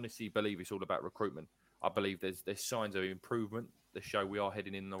honestly believe it's all about recruitment. I believe there's signs of improvement that show we are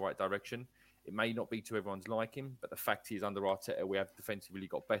heading in the right direction. It may not be to everyone's liking, but the fact is under Arteta, we have defensively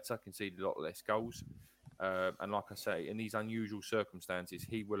got better, conceded a lot less goals. And like I say, in these unusual circumstances,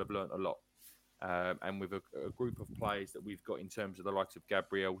 he will have learnt a lot. And with a group of players that we've got in terms of the likes of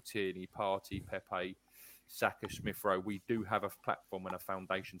Gabriel, Tierney, Partey, Pepe, Saka, Smith-Rowe, we do have a platform and a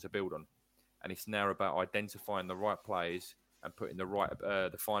foundation to build on. And it's now about identifying the right players and putting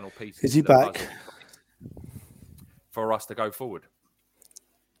the final pieces. Is he back? For us to go forward.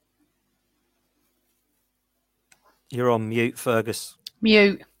 You're on mute, Fergus.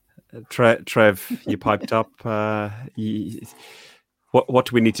 Mute. Trev, you piped up. What do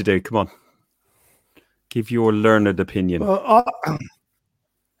we need to do? Come on. Give your learned opinion. Well,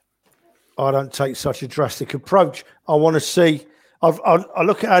 I don't take such a drastic approach. I want to see. I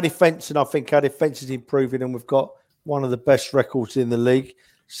look at our defence and I think our defence is improving, and we've got one of the best records in the league.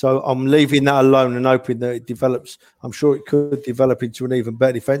 So I'm leaving that alone and hoping that it develops. I'm sure it could develop into an even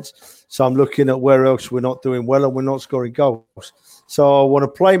better defence. So I'm looking at where else we're not doing well and we're not scoring goals. So I want a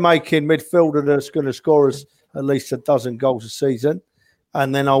playmaking midfielder that's going to score us at least a dozen goals a season.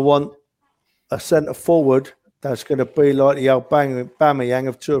 And then I want a centre forward that's going to be like the old Aubameyang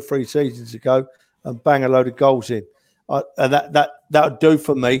of 2 or 3 seasons ago and bang a load of goals in. And that would do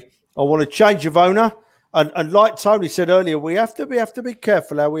for me. I want a change of owner. And like Tony said earlier, we have to be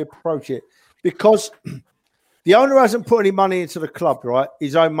careful how we approach it, because the owner hasn't put any money into the club, right?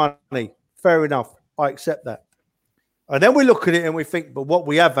 His own money. Fair enough. I accept that. And then we look at it and we think, but what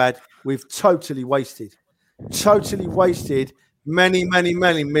we have had, we've totally wasted. Totally wasted many, many,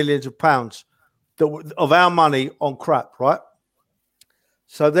 many millions of pounds of our money on crap, right?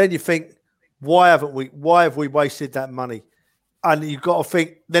 So then you think, why have we wasted that money? And you've got to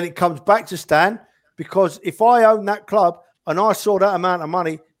think, then it comes back to Stan, because if I own that club and I saw that amount of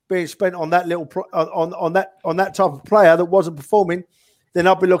money being spent on that on that type of player that wasn't performing, then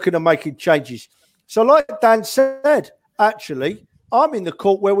I'll be looking at making changes. So like Dan said, actually, I'm in the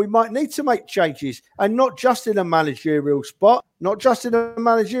court where we might need to make changes, and not just in a managerial spot,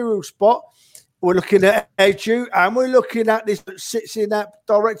 We're looking at Edu, and we're looking at this that sits in that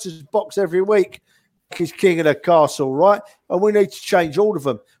director's box every week. He's king of the castle, right? And we need to change all of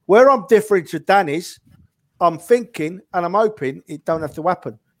them. Where I'm differing to Dan is, I'm thinking and I'm hoping it don't have to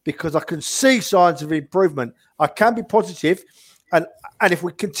happen, because I can see signs of improvement. I can be positive, and if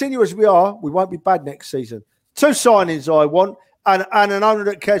we continue as we are, we won't be bad next season. 2 signings I want, and an owner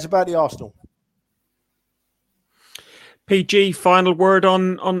that cares about the Arsenal. PG, final word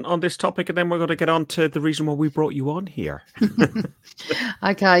on this topic, and then we're going to get on to the reason why we brought you on here.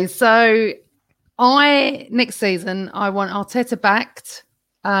 Okay, so next season I want Arteta backed.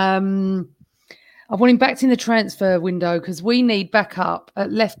 I want him backed in the transfer window, because we need backup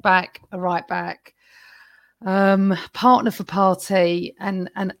at left back, a right back, partner for Partey, and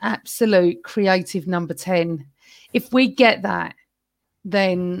an absolute creative number 10. If we get that,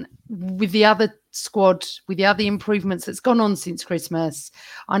 then with the other squad, with the other improvements that's gone on since Christmas,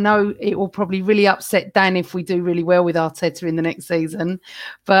 I know it will probably really upset Dan if we do really well with Arteta in the next season,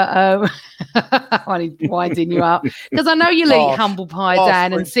 but I'm winding you up, because I know you'll eat humble pie,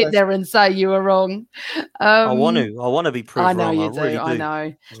 Dan, and sit there and say you were wrong. I want to be proved wrong. I know you do. Really I know.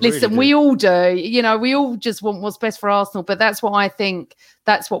 I Listen, really we all do. You know, we all just want what's best for Arsenal, but that's what I think.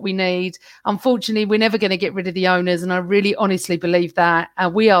 That's what we need. Unfortunately, we're never going to get rid of the owners, and I really honestly believe that.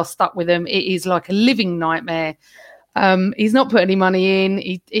 And we are stuck with them. It is like a living nightmare. He's not put any money in.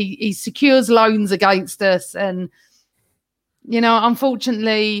 He secures loans against us, and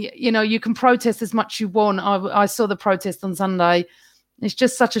unfortunately, you can protest as much as you want. I saw the protest on Sunday. It's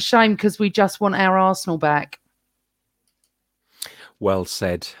just such a shame, because we just want our Arsenal back. Well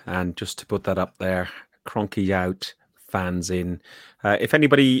said. And just to put that up there, Kroenke out, fans in. If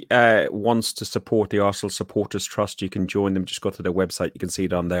anybody wants to support the Arsenal Supporters Trust, you can join them. Just go to their website. You can see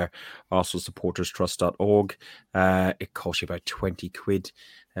it on there, arsenalsupporterstrust.org. It costs you about 20 quid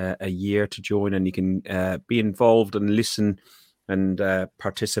a year to join, and you can be involved and listen and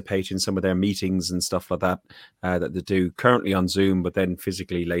participate in some of their meetings and stuff like that that they do currently on Zoom, but then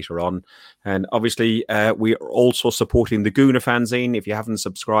physically later on. And obviously, we are also supporting the Gooner Fanzine. If you haven't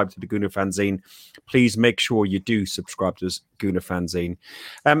subscribed to the Gooner Fanzine, please make sure you do subscribe to the Gooner Fanzine.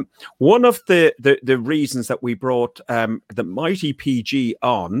 One of the reasons that we brought the mighty PG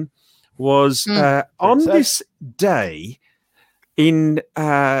on was on this day in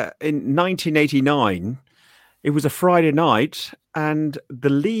 1989. It was a Friday night, and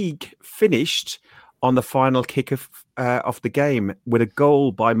the league finished on the final kick of the game with a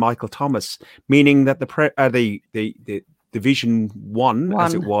goal by Michael Thomas, meaning that the Division 1,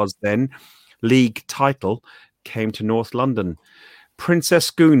 as it was then, league title came to North London. Princess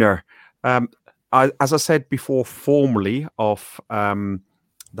Gooner, as I said before, formerly of the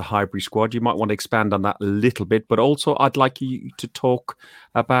Highbury squad. You might want to expand on that a little bit, but also I'd like you to talk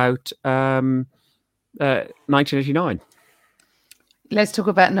about 1989. Let's talk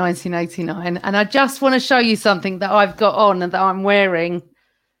about 1989. And I just want to show you something that I've got on and that I'm wearing.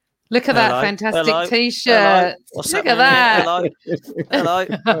 Look at that fantastic T-shirt. Look at that. Hello.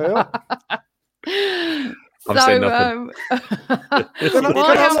 I'm saying nothing.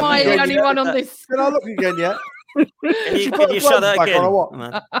 Why am I the only one on this? Can I look again yet? Can you show that again?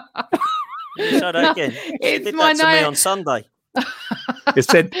 Can you show that again? It's did my that to me name on Sunday. It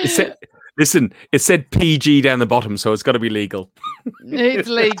said. Listen, it said PG down the bottom, so it's got to be legal. It's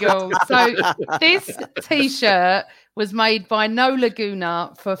legal. So this T-shirt was made by No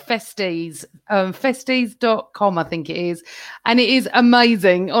Laguna for Festies, festies.com, I think it is. And it is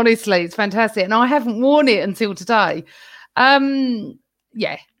amazing. Honestly, it's fantastic. And I haven't worn it until today.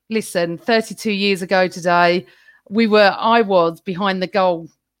 Listen, 32 years ago today, I was behind the goal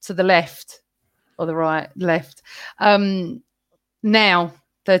to the left or the right, left. Now,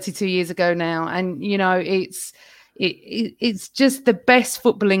 32 years ago now, and it's It's just the best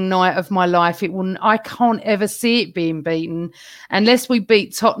footballing night of my life. I can't ever see it being beaten unless we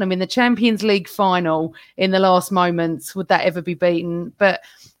beat Tottenham in the Champions League final in the last moments. Would that ever be beaten? But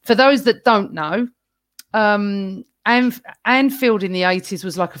for those that don't know, Anfield in the 80s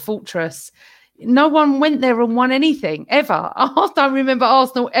was like a fortress. No one went there and won anything ever. I don't remember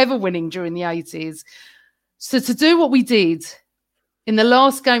Arsenal ever winning during the 80s. So to do what we did in the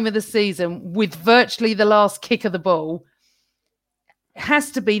last game of the season with virtually the last kick of the ball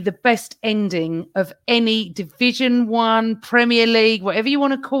has to be the best ending of any Division 1, Premier League, whatever you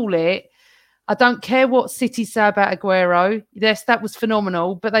want to call it. I don't care what City say about Aguero. Yes, that was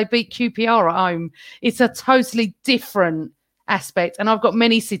phenomenal, but they beat QPR at home. It's a totally different aspect. And I've got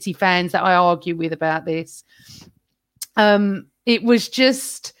many City fans that I argue with about this. It was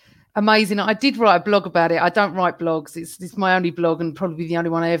just amazing. I did write a blog about it. I don't write blogs. It's my only blog and probably the only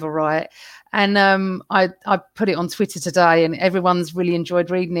one I ever write. And I put it on Twitter today and everyone's really enjoyed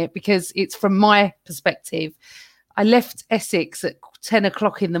reading it because it's from my perspective. I left Essex at 10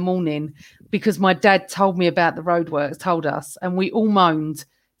 o'clock in the morning because my dad told me about the roadworks, told us, and we all moaned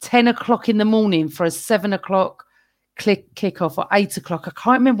 10 o'clock in the morning for a 7 o'clock kick-off or 8 o'clock. I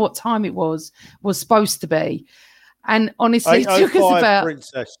can't remember what time it was supposed to be. And honestly, it took us about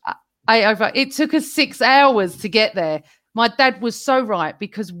Princess. It took us 6 hours to get there. My dad was so right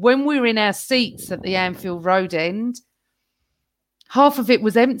because when we were in our seats at the Anfield Road end, half of it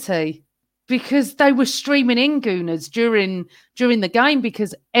was empty because they were streaming in Gooners during the game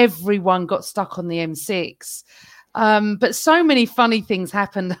because everyone got stuck on the M6. But so many funny things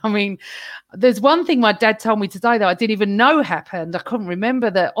happened. I mean, there's one thing my dad told me today that I didn't even know happened. I couldn't remember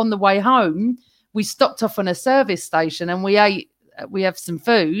that on the way home, we stopped off on a service station and we have some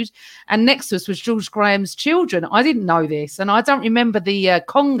food. And next to us was George Graham's children. I didn't know this. And I don't remember the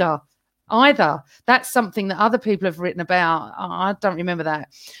conga either. That's something that other people have written about. I don't remember that.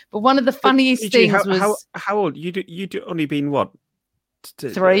 But one of the funniest things was... How old? You'd only been what?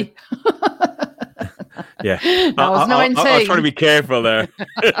 3. Yeah. I was 19. I was trying to be careful there.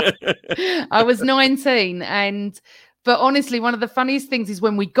 I was 19. But honestly, one of the funniest things is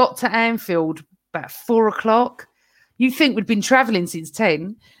when we got to Anfield about 4 o'clock, you think we'd been travelling since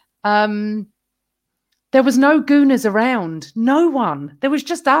 10. There was no Gooners around. No one. There was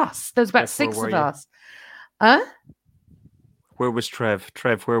just us. There was about 6 of us. Huh? Where was Trev?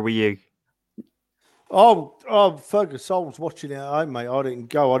 Trev, where were you? Oh, Fergus, I was watching it at home, mate. I didn't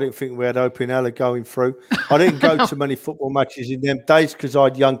go. I didn't think we had open hella going through. I didn't go to many football matches in them days because I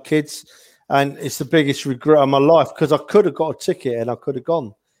had young kids. And it's the biggest regret of my life because I could have got a ticket and I could have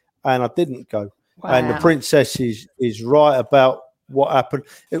gone. And I didn't go. Wow. And the Princess is right about what happened.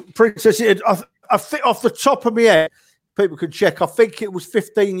 Princess, I think off the top of my head, people could check. I think it was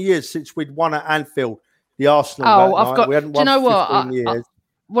 15 years since we'd won at Anfield, the Arsenal. Oh, I've got. We hadn't won do you know what? 15 years.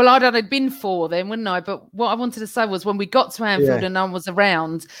 Well, I'd have been 4 then, wouldn't I? But what I wanted to say was when we got to Anfield and no one was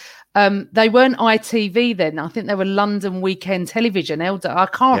around, they weren't ITV then. I think they were London Weekend Television. I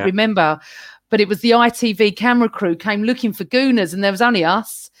can't remember, but it was the ITV camera crew came looking for Gooners and there was only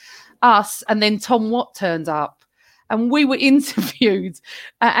us, and then Tom Watt turned up. And we were interviewed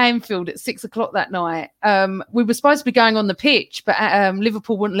at Anfield at 6 o'clock that night. We were supposed to be going on the pitch, but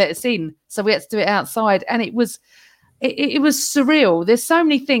Liverpool wouldn't let us in. So we had to do it outside. And it was surreal. There's so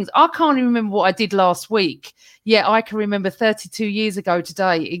many things. I can't even remember what I did last week. Yet I can remember 32 years ago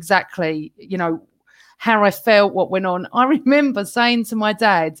today exactly, how I felt, what went on. I remember saying to my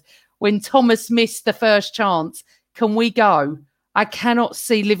dad when Thomas missed the first chance, can we go? I cannot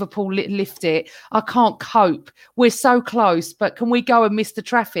see Liverpool lift it. I can't cope. We're so close, but can we go and miss the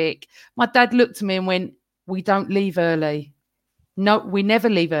traffic? My dad looked at me and went, we don't leave early. No, we never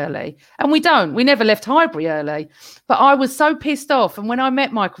leave early. And we don't. We never left Highbury early. But I was so pissed off. And when I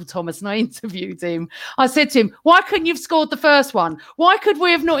met Michael Thomas and I interviewed him, I said to him, why couldn't you have scored the first one? Why could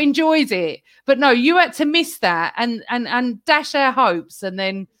we have not enjoyed it? But no, you had to miss that and dash our hopes. And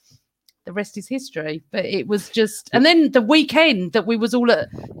then the rest is history. But it was just, and then the weekend that we was all at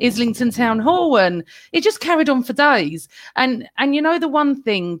Islington Town Hall and it just carried on for days. And the one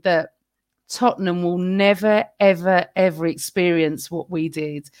thing that Tottenham will never, ever, ever experience what we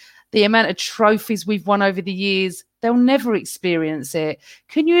did. The amount of trophies we've won over the years, they'll never experience it.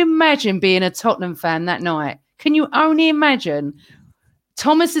 Can you imagine being a Tottenham fan that night? Can you only imagine?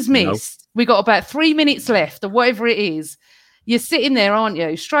 Thomas has missed. We got about 3 minutes left or whatever it is. You're sitting there, aren't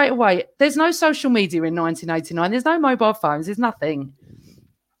you? Straight away. There's no social media in 1989. There's no mobile phones. There's nothing.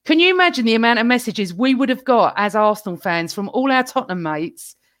 Can you imagine the amount of messages we would have got as Arsenal fans from all our Tottenham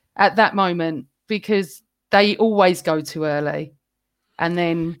mates at that moment? Because they always go too early. And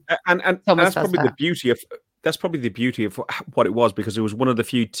then and that's probably the beauty of that's probably the beauty of what it was, because it was one of the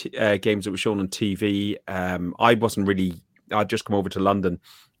few games that was shown on TV. I wasn't really. I'd just come over to London,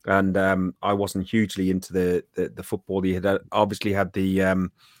 and I wasn't hugely into the football. He had obviously had the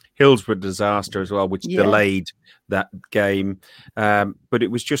Hillsborough disaster as well, which delayed that game. But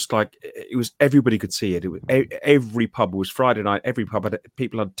it was just like it was. Everybody could see it. It was every pub. It was Friday night. Every pub had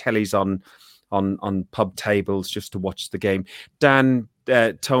people had tellies on pub tables just to watch the game. Dan,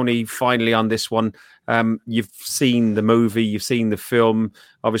 Tony, finally on this one. You've seen the movie, you've seen the film.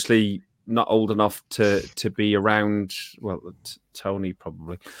 Obviously, not old enough to be around. Well, Tony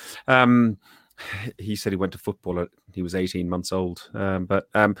probably. He said he went to football. He was 18 months old. But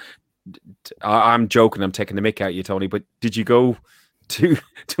I'm joking. I'm taking the mick out of you, Tony. But did you go to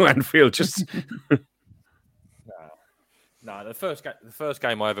Anfield? Just no. The first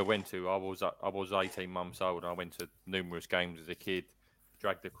game I ever went to, I was 18 months old, and I went to numerous games as a kid.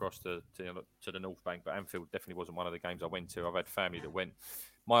 Dragged across to the North Bank, but Anfield definitely wasn't one of the games I went to. I've had family that went.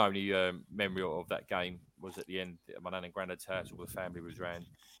 My only memory of that game was at the end at my nan and granddad's house. All the family was round,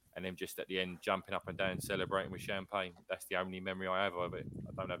 and then just at the end, jumping up and down, celebrating with champagne. That's the only memory I have of it.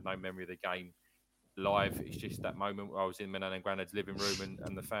 I don't have no memory of the game live. It's just that moment where I was in my nan and granddad's living room,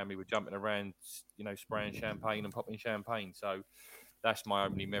 and the family were jumping around, spraying champagne and popping champagne. So that's my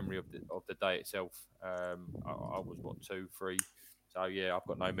only memory of the day itself. I was 2, 3. So, yeah, I've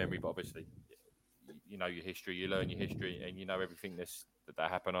got no memory, but obviously, you know your history, you learn your history, and you know everything that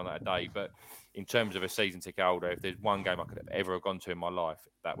happened on that day. But in terms of a season ticket holder, if there's one game I could have ever gone to in my life,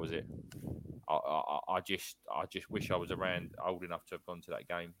 that was it. I just wish I was around old enough to have gone to that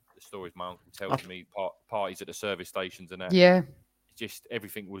game. The stories my uncle tells me, parties at the service stations and that. Yeah. Just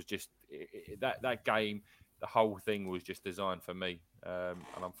everything was just that game. The whole thing was just designed for me. And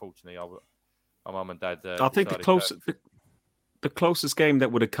unfortunately, my mum and dad. I think the closest game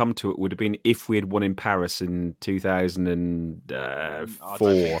that would have come to it would have been if we had won in Paris in 2004.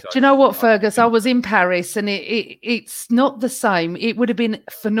 Do you know what, Fergus? I was in Paris, and it's not the same. It would have been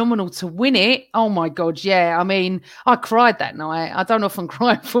phenomenal to win it. Oh, my God, yeah. I mean, I cried that night. I don't often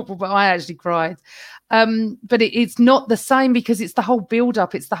cry at football, but I actually cried. But it's not the same because it's the whole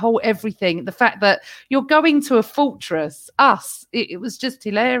build-up. It's the whole everything. The fact that you're going to a fortress, it was just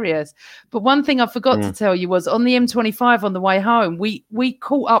hilarious. But one thing I forgot to tell you was on the M25 on the way home, we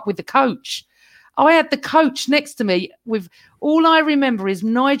caught up with the coach. I had the coach next to me with all I remember is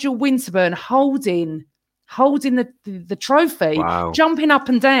Nigel Winterburn holding the trophy, jumping up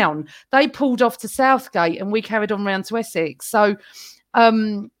and down. They pulled off to Southgate and we carried on round to Essex. So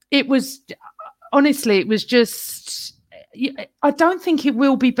it was... Honestly, it was just, I don't think it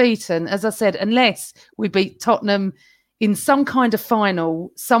will be beaten, as I said, unless we beat Tottenham in some kind of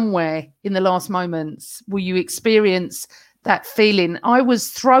final somewhere in the last moments. Will you experience that feeling? I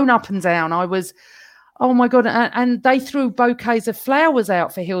was thrown up and down. I was, oh my God. And they threw bouquets of flowers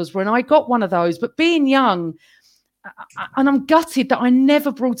out for Hillsborough, and I got one of those. But being young, and I'm gutted that I never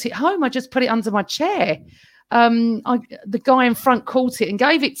brought it home. I just put it under my chair. The guy in front caught it and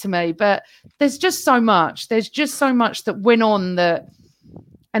gave it to me, but there's just so much. There's just so much that went on that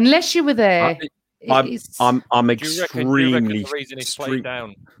unless you were there, I'm extremely. Do you reckon the reason it's played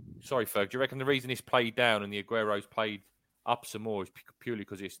down? Sorry, Ferg. Do you reckon the reason it's played down and the Agueros played up some more is purely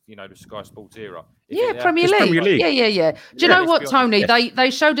because it's the Sky Sports era? Premier League. Yeah. Do you know what, Tony? They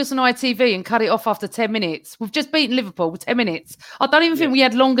showed us on ITV and cut it off after 10 minutes. We've just beaten Liverpool with 10 minutes. I don't even think we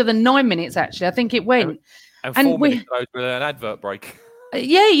had longer than 9 minutes. Actually, I think it went. And 4 minutes with an advert break.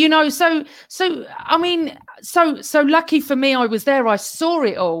 Yeah, so I mean, so lucky for me, I was there. I saw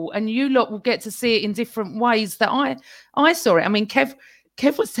it all, and you lot will get to see it in different ways that I saw it. I mean, Kev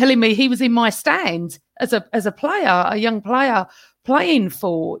was telling me he was in my stand as a player, a young player playing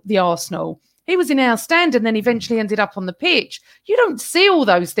for the Arsenal. He was in our stand and then eventually ended up on the pitch. You don't see all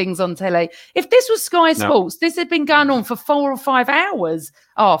those things on telly. If this was Sky Sports, this had been going on for 4 or 5 hours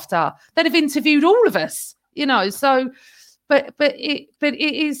after. They'd have interviewed all of us. So, but it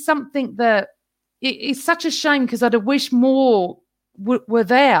is something that it is such a shame because I'd have wished more were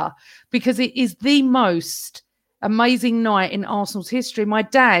there because it is the most amazing night in Arsenal's history. My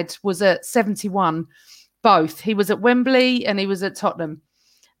dad was at 71, both. He was at Wembley and he was at Tottenham.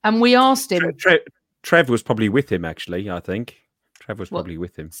 And we asked him. Trev was probably with him, actually, I think. Trev was probably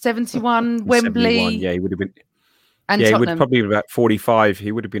with him. 71, Wembley. 71, yeah, he would have been. And he Tottenham. would probably be about 45.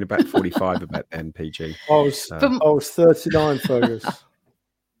 He would have been about 45 about then, PG. I was 39, Fergus. All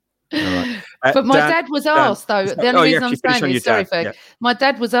right. But my Dan- dad was asked, though. The Oh, only you reason I'm actually finished saying on your this, sorry, dad, Ferg, yeah. my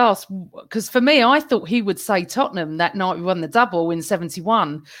dad was asked, because for me, I thought he would say Tottenham that night we won the double in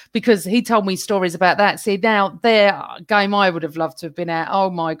 71, because he told me stories about that. See, now their game I would have loved to have been at. Oh,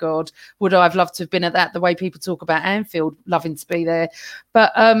 my God, would I have loved to have been at that? The way people talk about Anfield, loving to be there.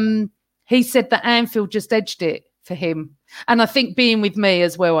 But he said that Anfield just edged it for him. And I think being with me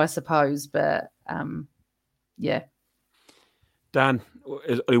as well, I suppose. But, yeah. Dan,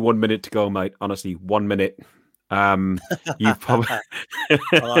 there's only 1 minute to go, mate. Honestly, 1 minute. You've probably,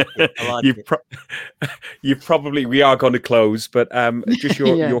 you've probably, we are going to close, but just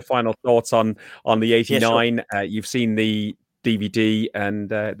your final thoughts on the 89. Yeah, sure. You've seen the DVD, and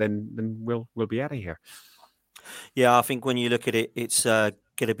then we'll be out of here. Yeah, I think when you look at it, it's going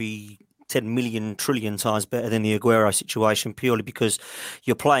to be 10 million trillion times better than the Aguero situation, purely because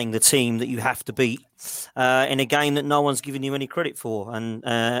you're playing the team that you have to beat in a game that no one's given you any credit for and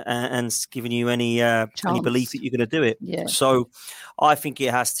given you any belief that you're going to do it. Yeah. So I think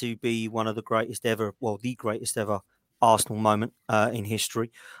it has to be one of the greatest ever, the greatest ever Arsenal moment in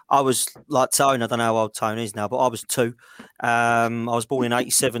history. I was like Tone, I don't know how old Tone is now, but I was 2. I was born in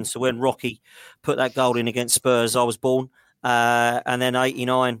 87, so when Rocky put that goal in against Spurs, I was born. And then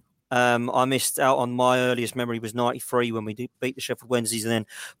 89, I missed out on my earliest memory was 93 when we beat the Sheffield Wednesdays, and then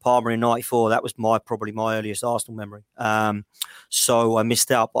Palmer in 94. That was probably my earliest Arsenal memory. So I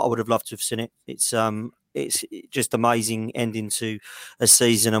missed out, but I would have loved to have seen it. It's just amazing ending to a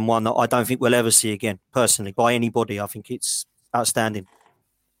season, and one that I don't think we'll ever see again, personally, by anybody. I think it's outstanding.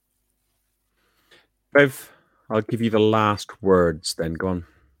 Bev, I'll give you the last words then. Go on.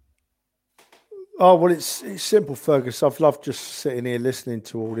 Oh, well, it's simple, Fergus. I've loved just sitting here listening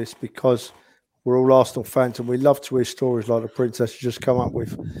to all this because we're all Arsenal fans and we love to hear stories like the Princess just come up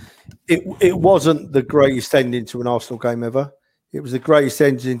with. It wasn't the greatest ending to an Arsenal game ever. It was the greatest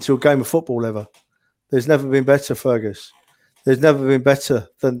ending to a game of football ever. There's never been better, Fergus. There's never been better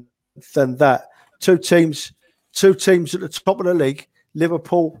than that. Two teams at the top of the league.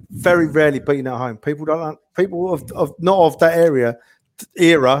 Liverpool very rarely beaten at home. People of not of that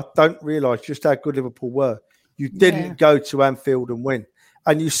era don't realise just how good Liverpool were. You didn't go to Anfield and win,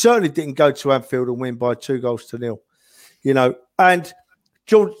 and you certainly didn't go to Anfield and win by 2-0. You know, and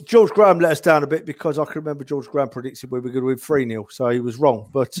George Graham let us down a bit because I can remember George Graham predicted we were going to win 3-0, so he was wrong.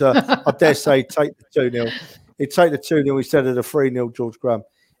 But I dare say he'd take the 2-0. He'd take the 2-0 instead of the 3-0. George Graham.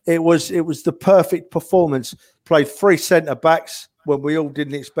 It was the perfect performance. Played 3 centre backs when we all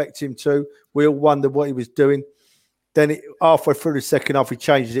didn't expect him to. We all wondered what he was doing. Then halfway through the second half, he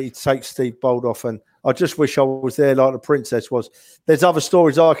changes it. He takes Steve Bold off, and I just wish I was there like the Princess was. There's other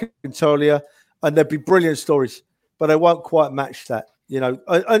stories I can tell you, and there'd be brilliant stories, but they won't quite match that, you know.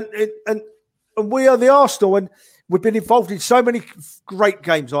 And we are the Arsenal, and we've been involved in so many great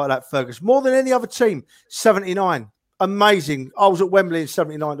games like that, Fergus, more than any other team. 79, amazing. I was at Wembley in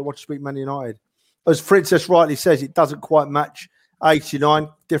 79 to watch us beat Man United. As Princess rightly says, it doesn't quite match 89,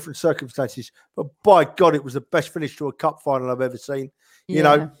 different circumstances. But by God, it was the best finish to a cup final I've ever seen. You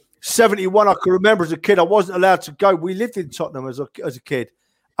know, 71, I can remember as a kid, I wasn't allowed to go. We lived in Tottenham as a kid.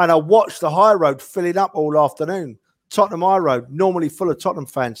 And I watched the High Road filling up all afternoon. Tottenham High Road, normally full of Tottenham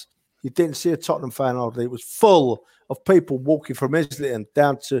fans. You didn't see a Tottenham fan hardly. It was full of people walking from Islington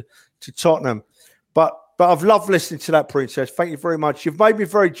down to Tottenham. But I've loved listening to that, Princess. Thank you very much. You've made me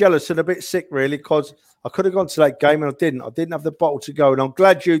very jealous and a bit sick, really, because I could have gone to that game and I didn't. I didn't have the bottle to go, and I'm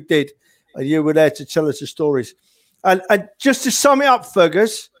glad you did, and you were there to tell us the stories. And just to sum it up,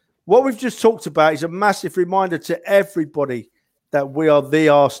 Fergus, what we've just talked about is a massive reminder to everybody that we are the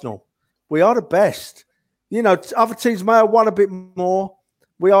Arsenal. We are the best. You know, other teams may have won a bit more.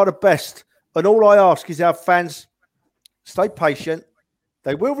 We are the best. And all I ask is our fans stay patient.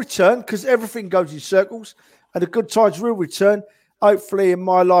 They will return because everything goes in circles, and the good times will return. Hopefully in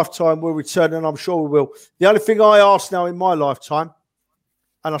my lifetime we'll return, and I'm sure we will. The only thing I ask now in my lifetime,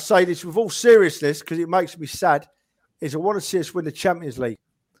 and I say this with all seriousness because it makes me sad, is I want to see us win the Champions League.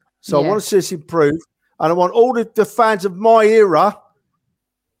 So I want to see us improve, and I want all the fans of my era.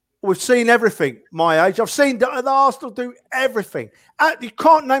 We've seen everything, my age. I've seen the Arsenal do everything. You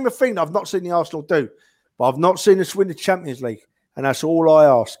can't name a thing that I've not seen the Arsenal do, but I've not seen us win the Champions League, and that's all I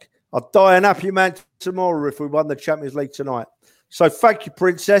ask. I'd die an happy man tomorrow if we won the Champions League tonight. So thank you,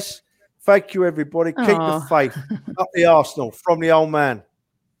 Princess. Thank you, everybody. Keep the faith. Up the Arsenal from the old man.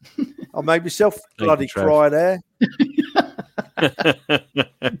 I made myself bloody cry there.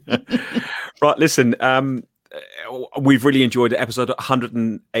 Right, listen. We've really enjoyed episode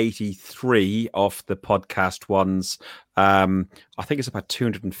 183 of the podcast ones. I think it's about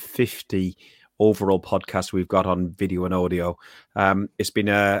 250 overall podcast we've got on video and audio. It's been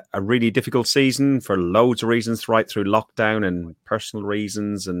a really difficult season for loads of reasons, right through lockdown and personal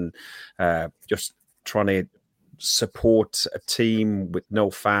reasons, and just trying to support a team with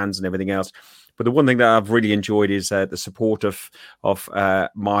no fans and everything else. But the one thing that I've really enjoyed is the support of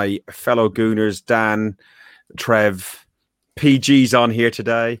my fellow Gooners, Dan, Trev, PG's on here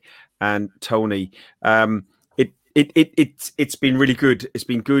today, and Tony. It's been really good. It's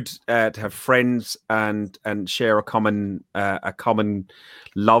been good to have friends and share a common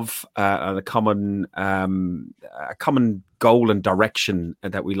love and a common goal and direction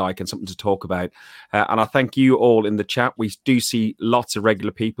that we like, and something to talk about. And I thank you all in the chat. We do see lots of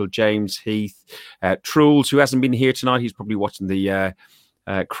regular people: James, Heath, Truls, who hasn't been here tonight. He's probably watching the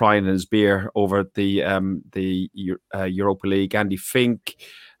crying in his beer over the Europa League. Andy Fink.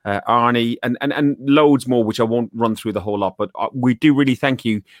 Arnie and loads more, which I won't run through the whole lot, but we do really thank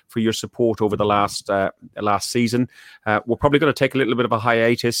you for your support over the last season. We're probably going to take a little bit of a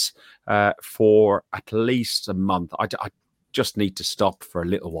hiatus for at least a month. I just need to stop for a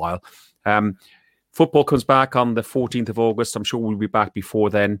little while. Football comes back on the 14th of August. I'm sure we'll be back before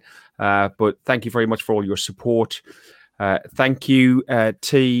then, but thank you very much for all your support. Thank you,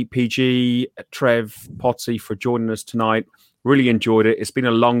 T, PG, Trev, Potsy, for joining us tonight. Really enjoyed it. It's been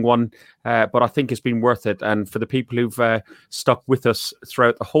a long one, but I think it's been worth it. And for the people who've stuck with us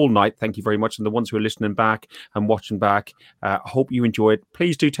throughout the whole night, thank you very much. And the ones who are listening back and watching back, I hope you enjoy it.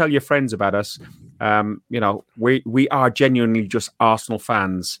 Please do tell your friends about us. We are genuinely just Arsenal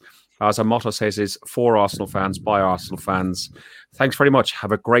fans. As our motto says, is for Arsenal fans, by Arsenal fans. Thanks very much.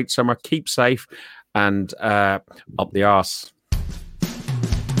 Have a great summer. Keep safe, and up the arse.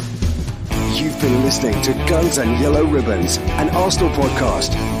 You've been listening to Guns and Yellow Ribbons, an Arsenal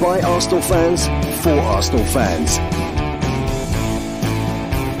podcast by Arsenal fans for Arsenal fans.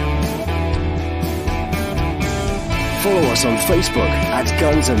 Follow us on Facebook at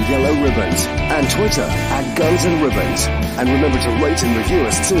Guns and Yellow Ribbons and Twitter at Guns and Ribbons. And remember to rate and review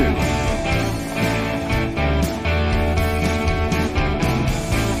us too.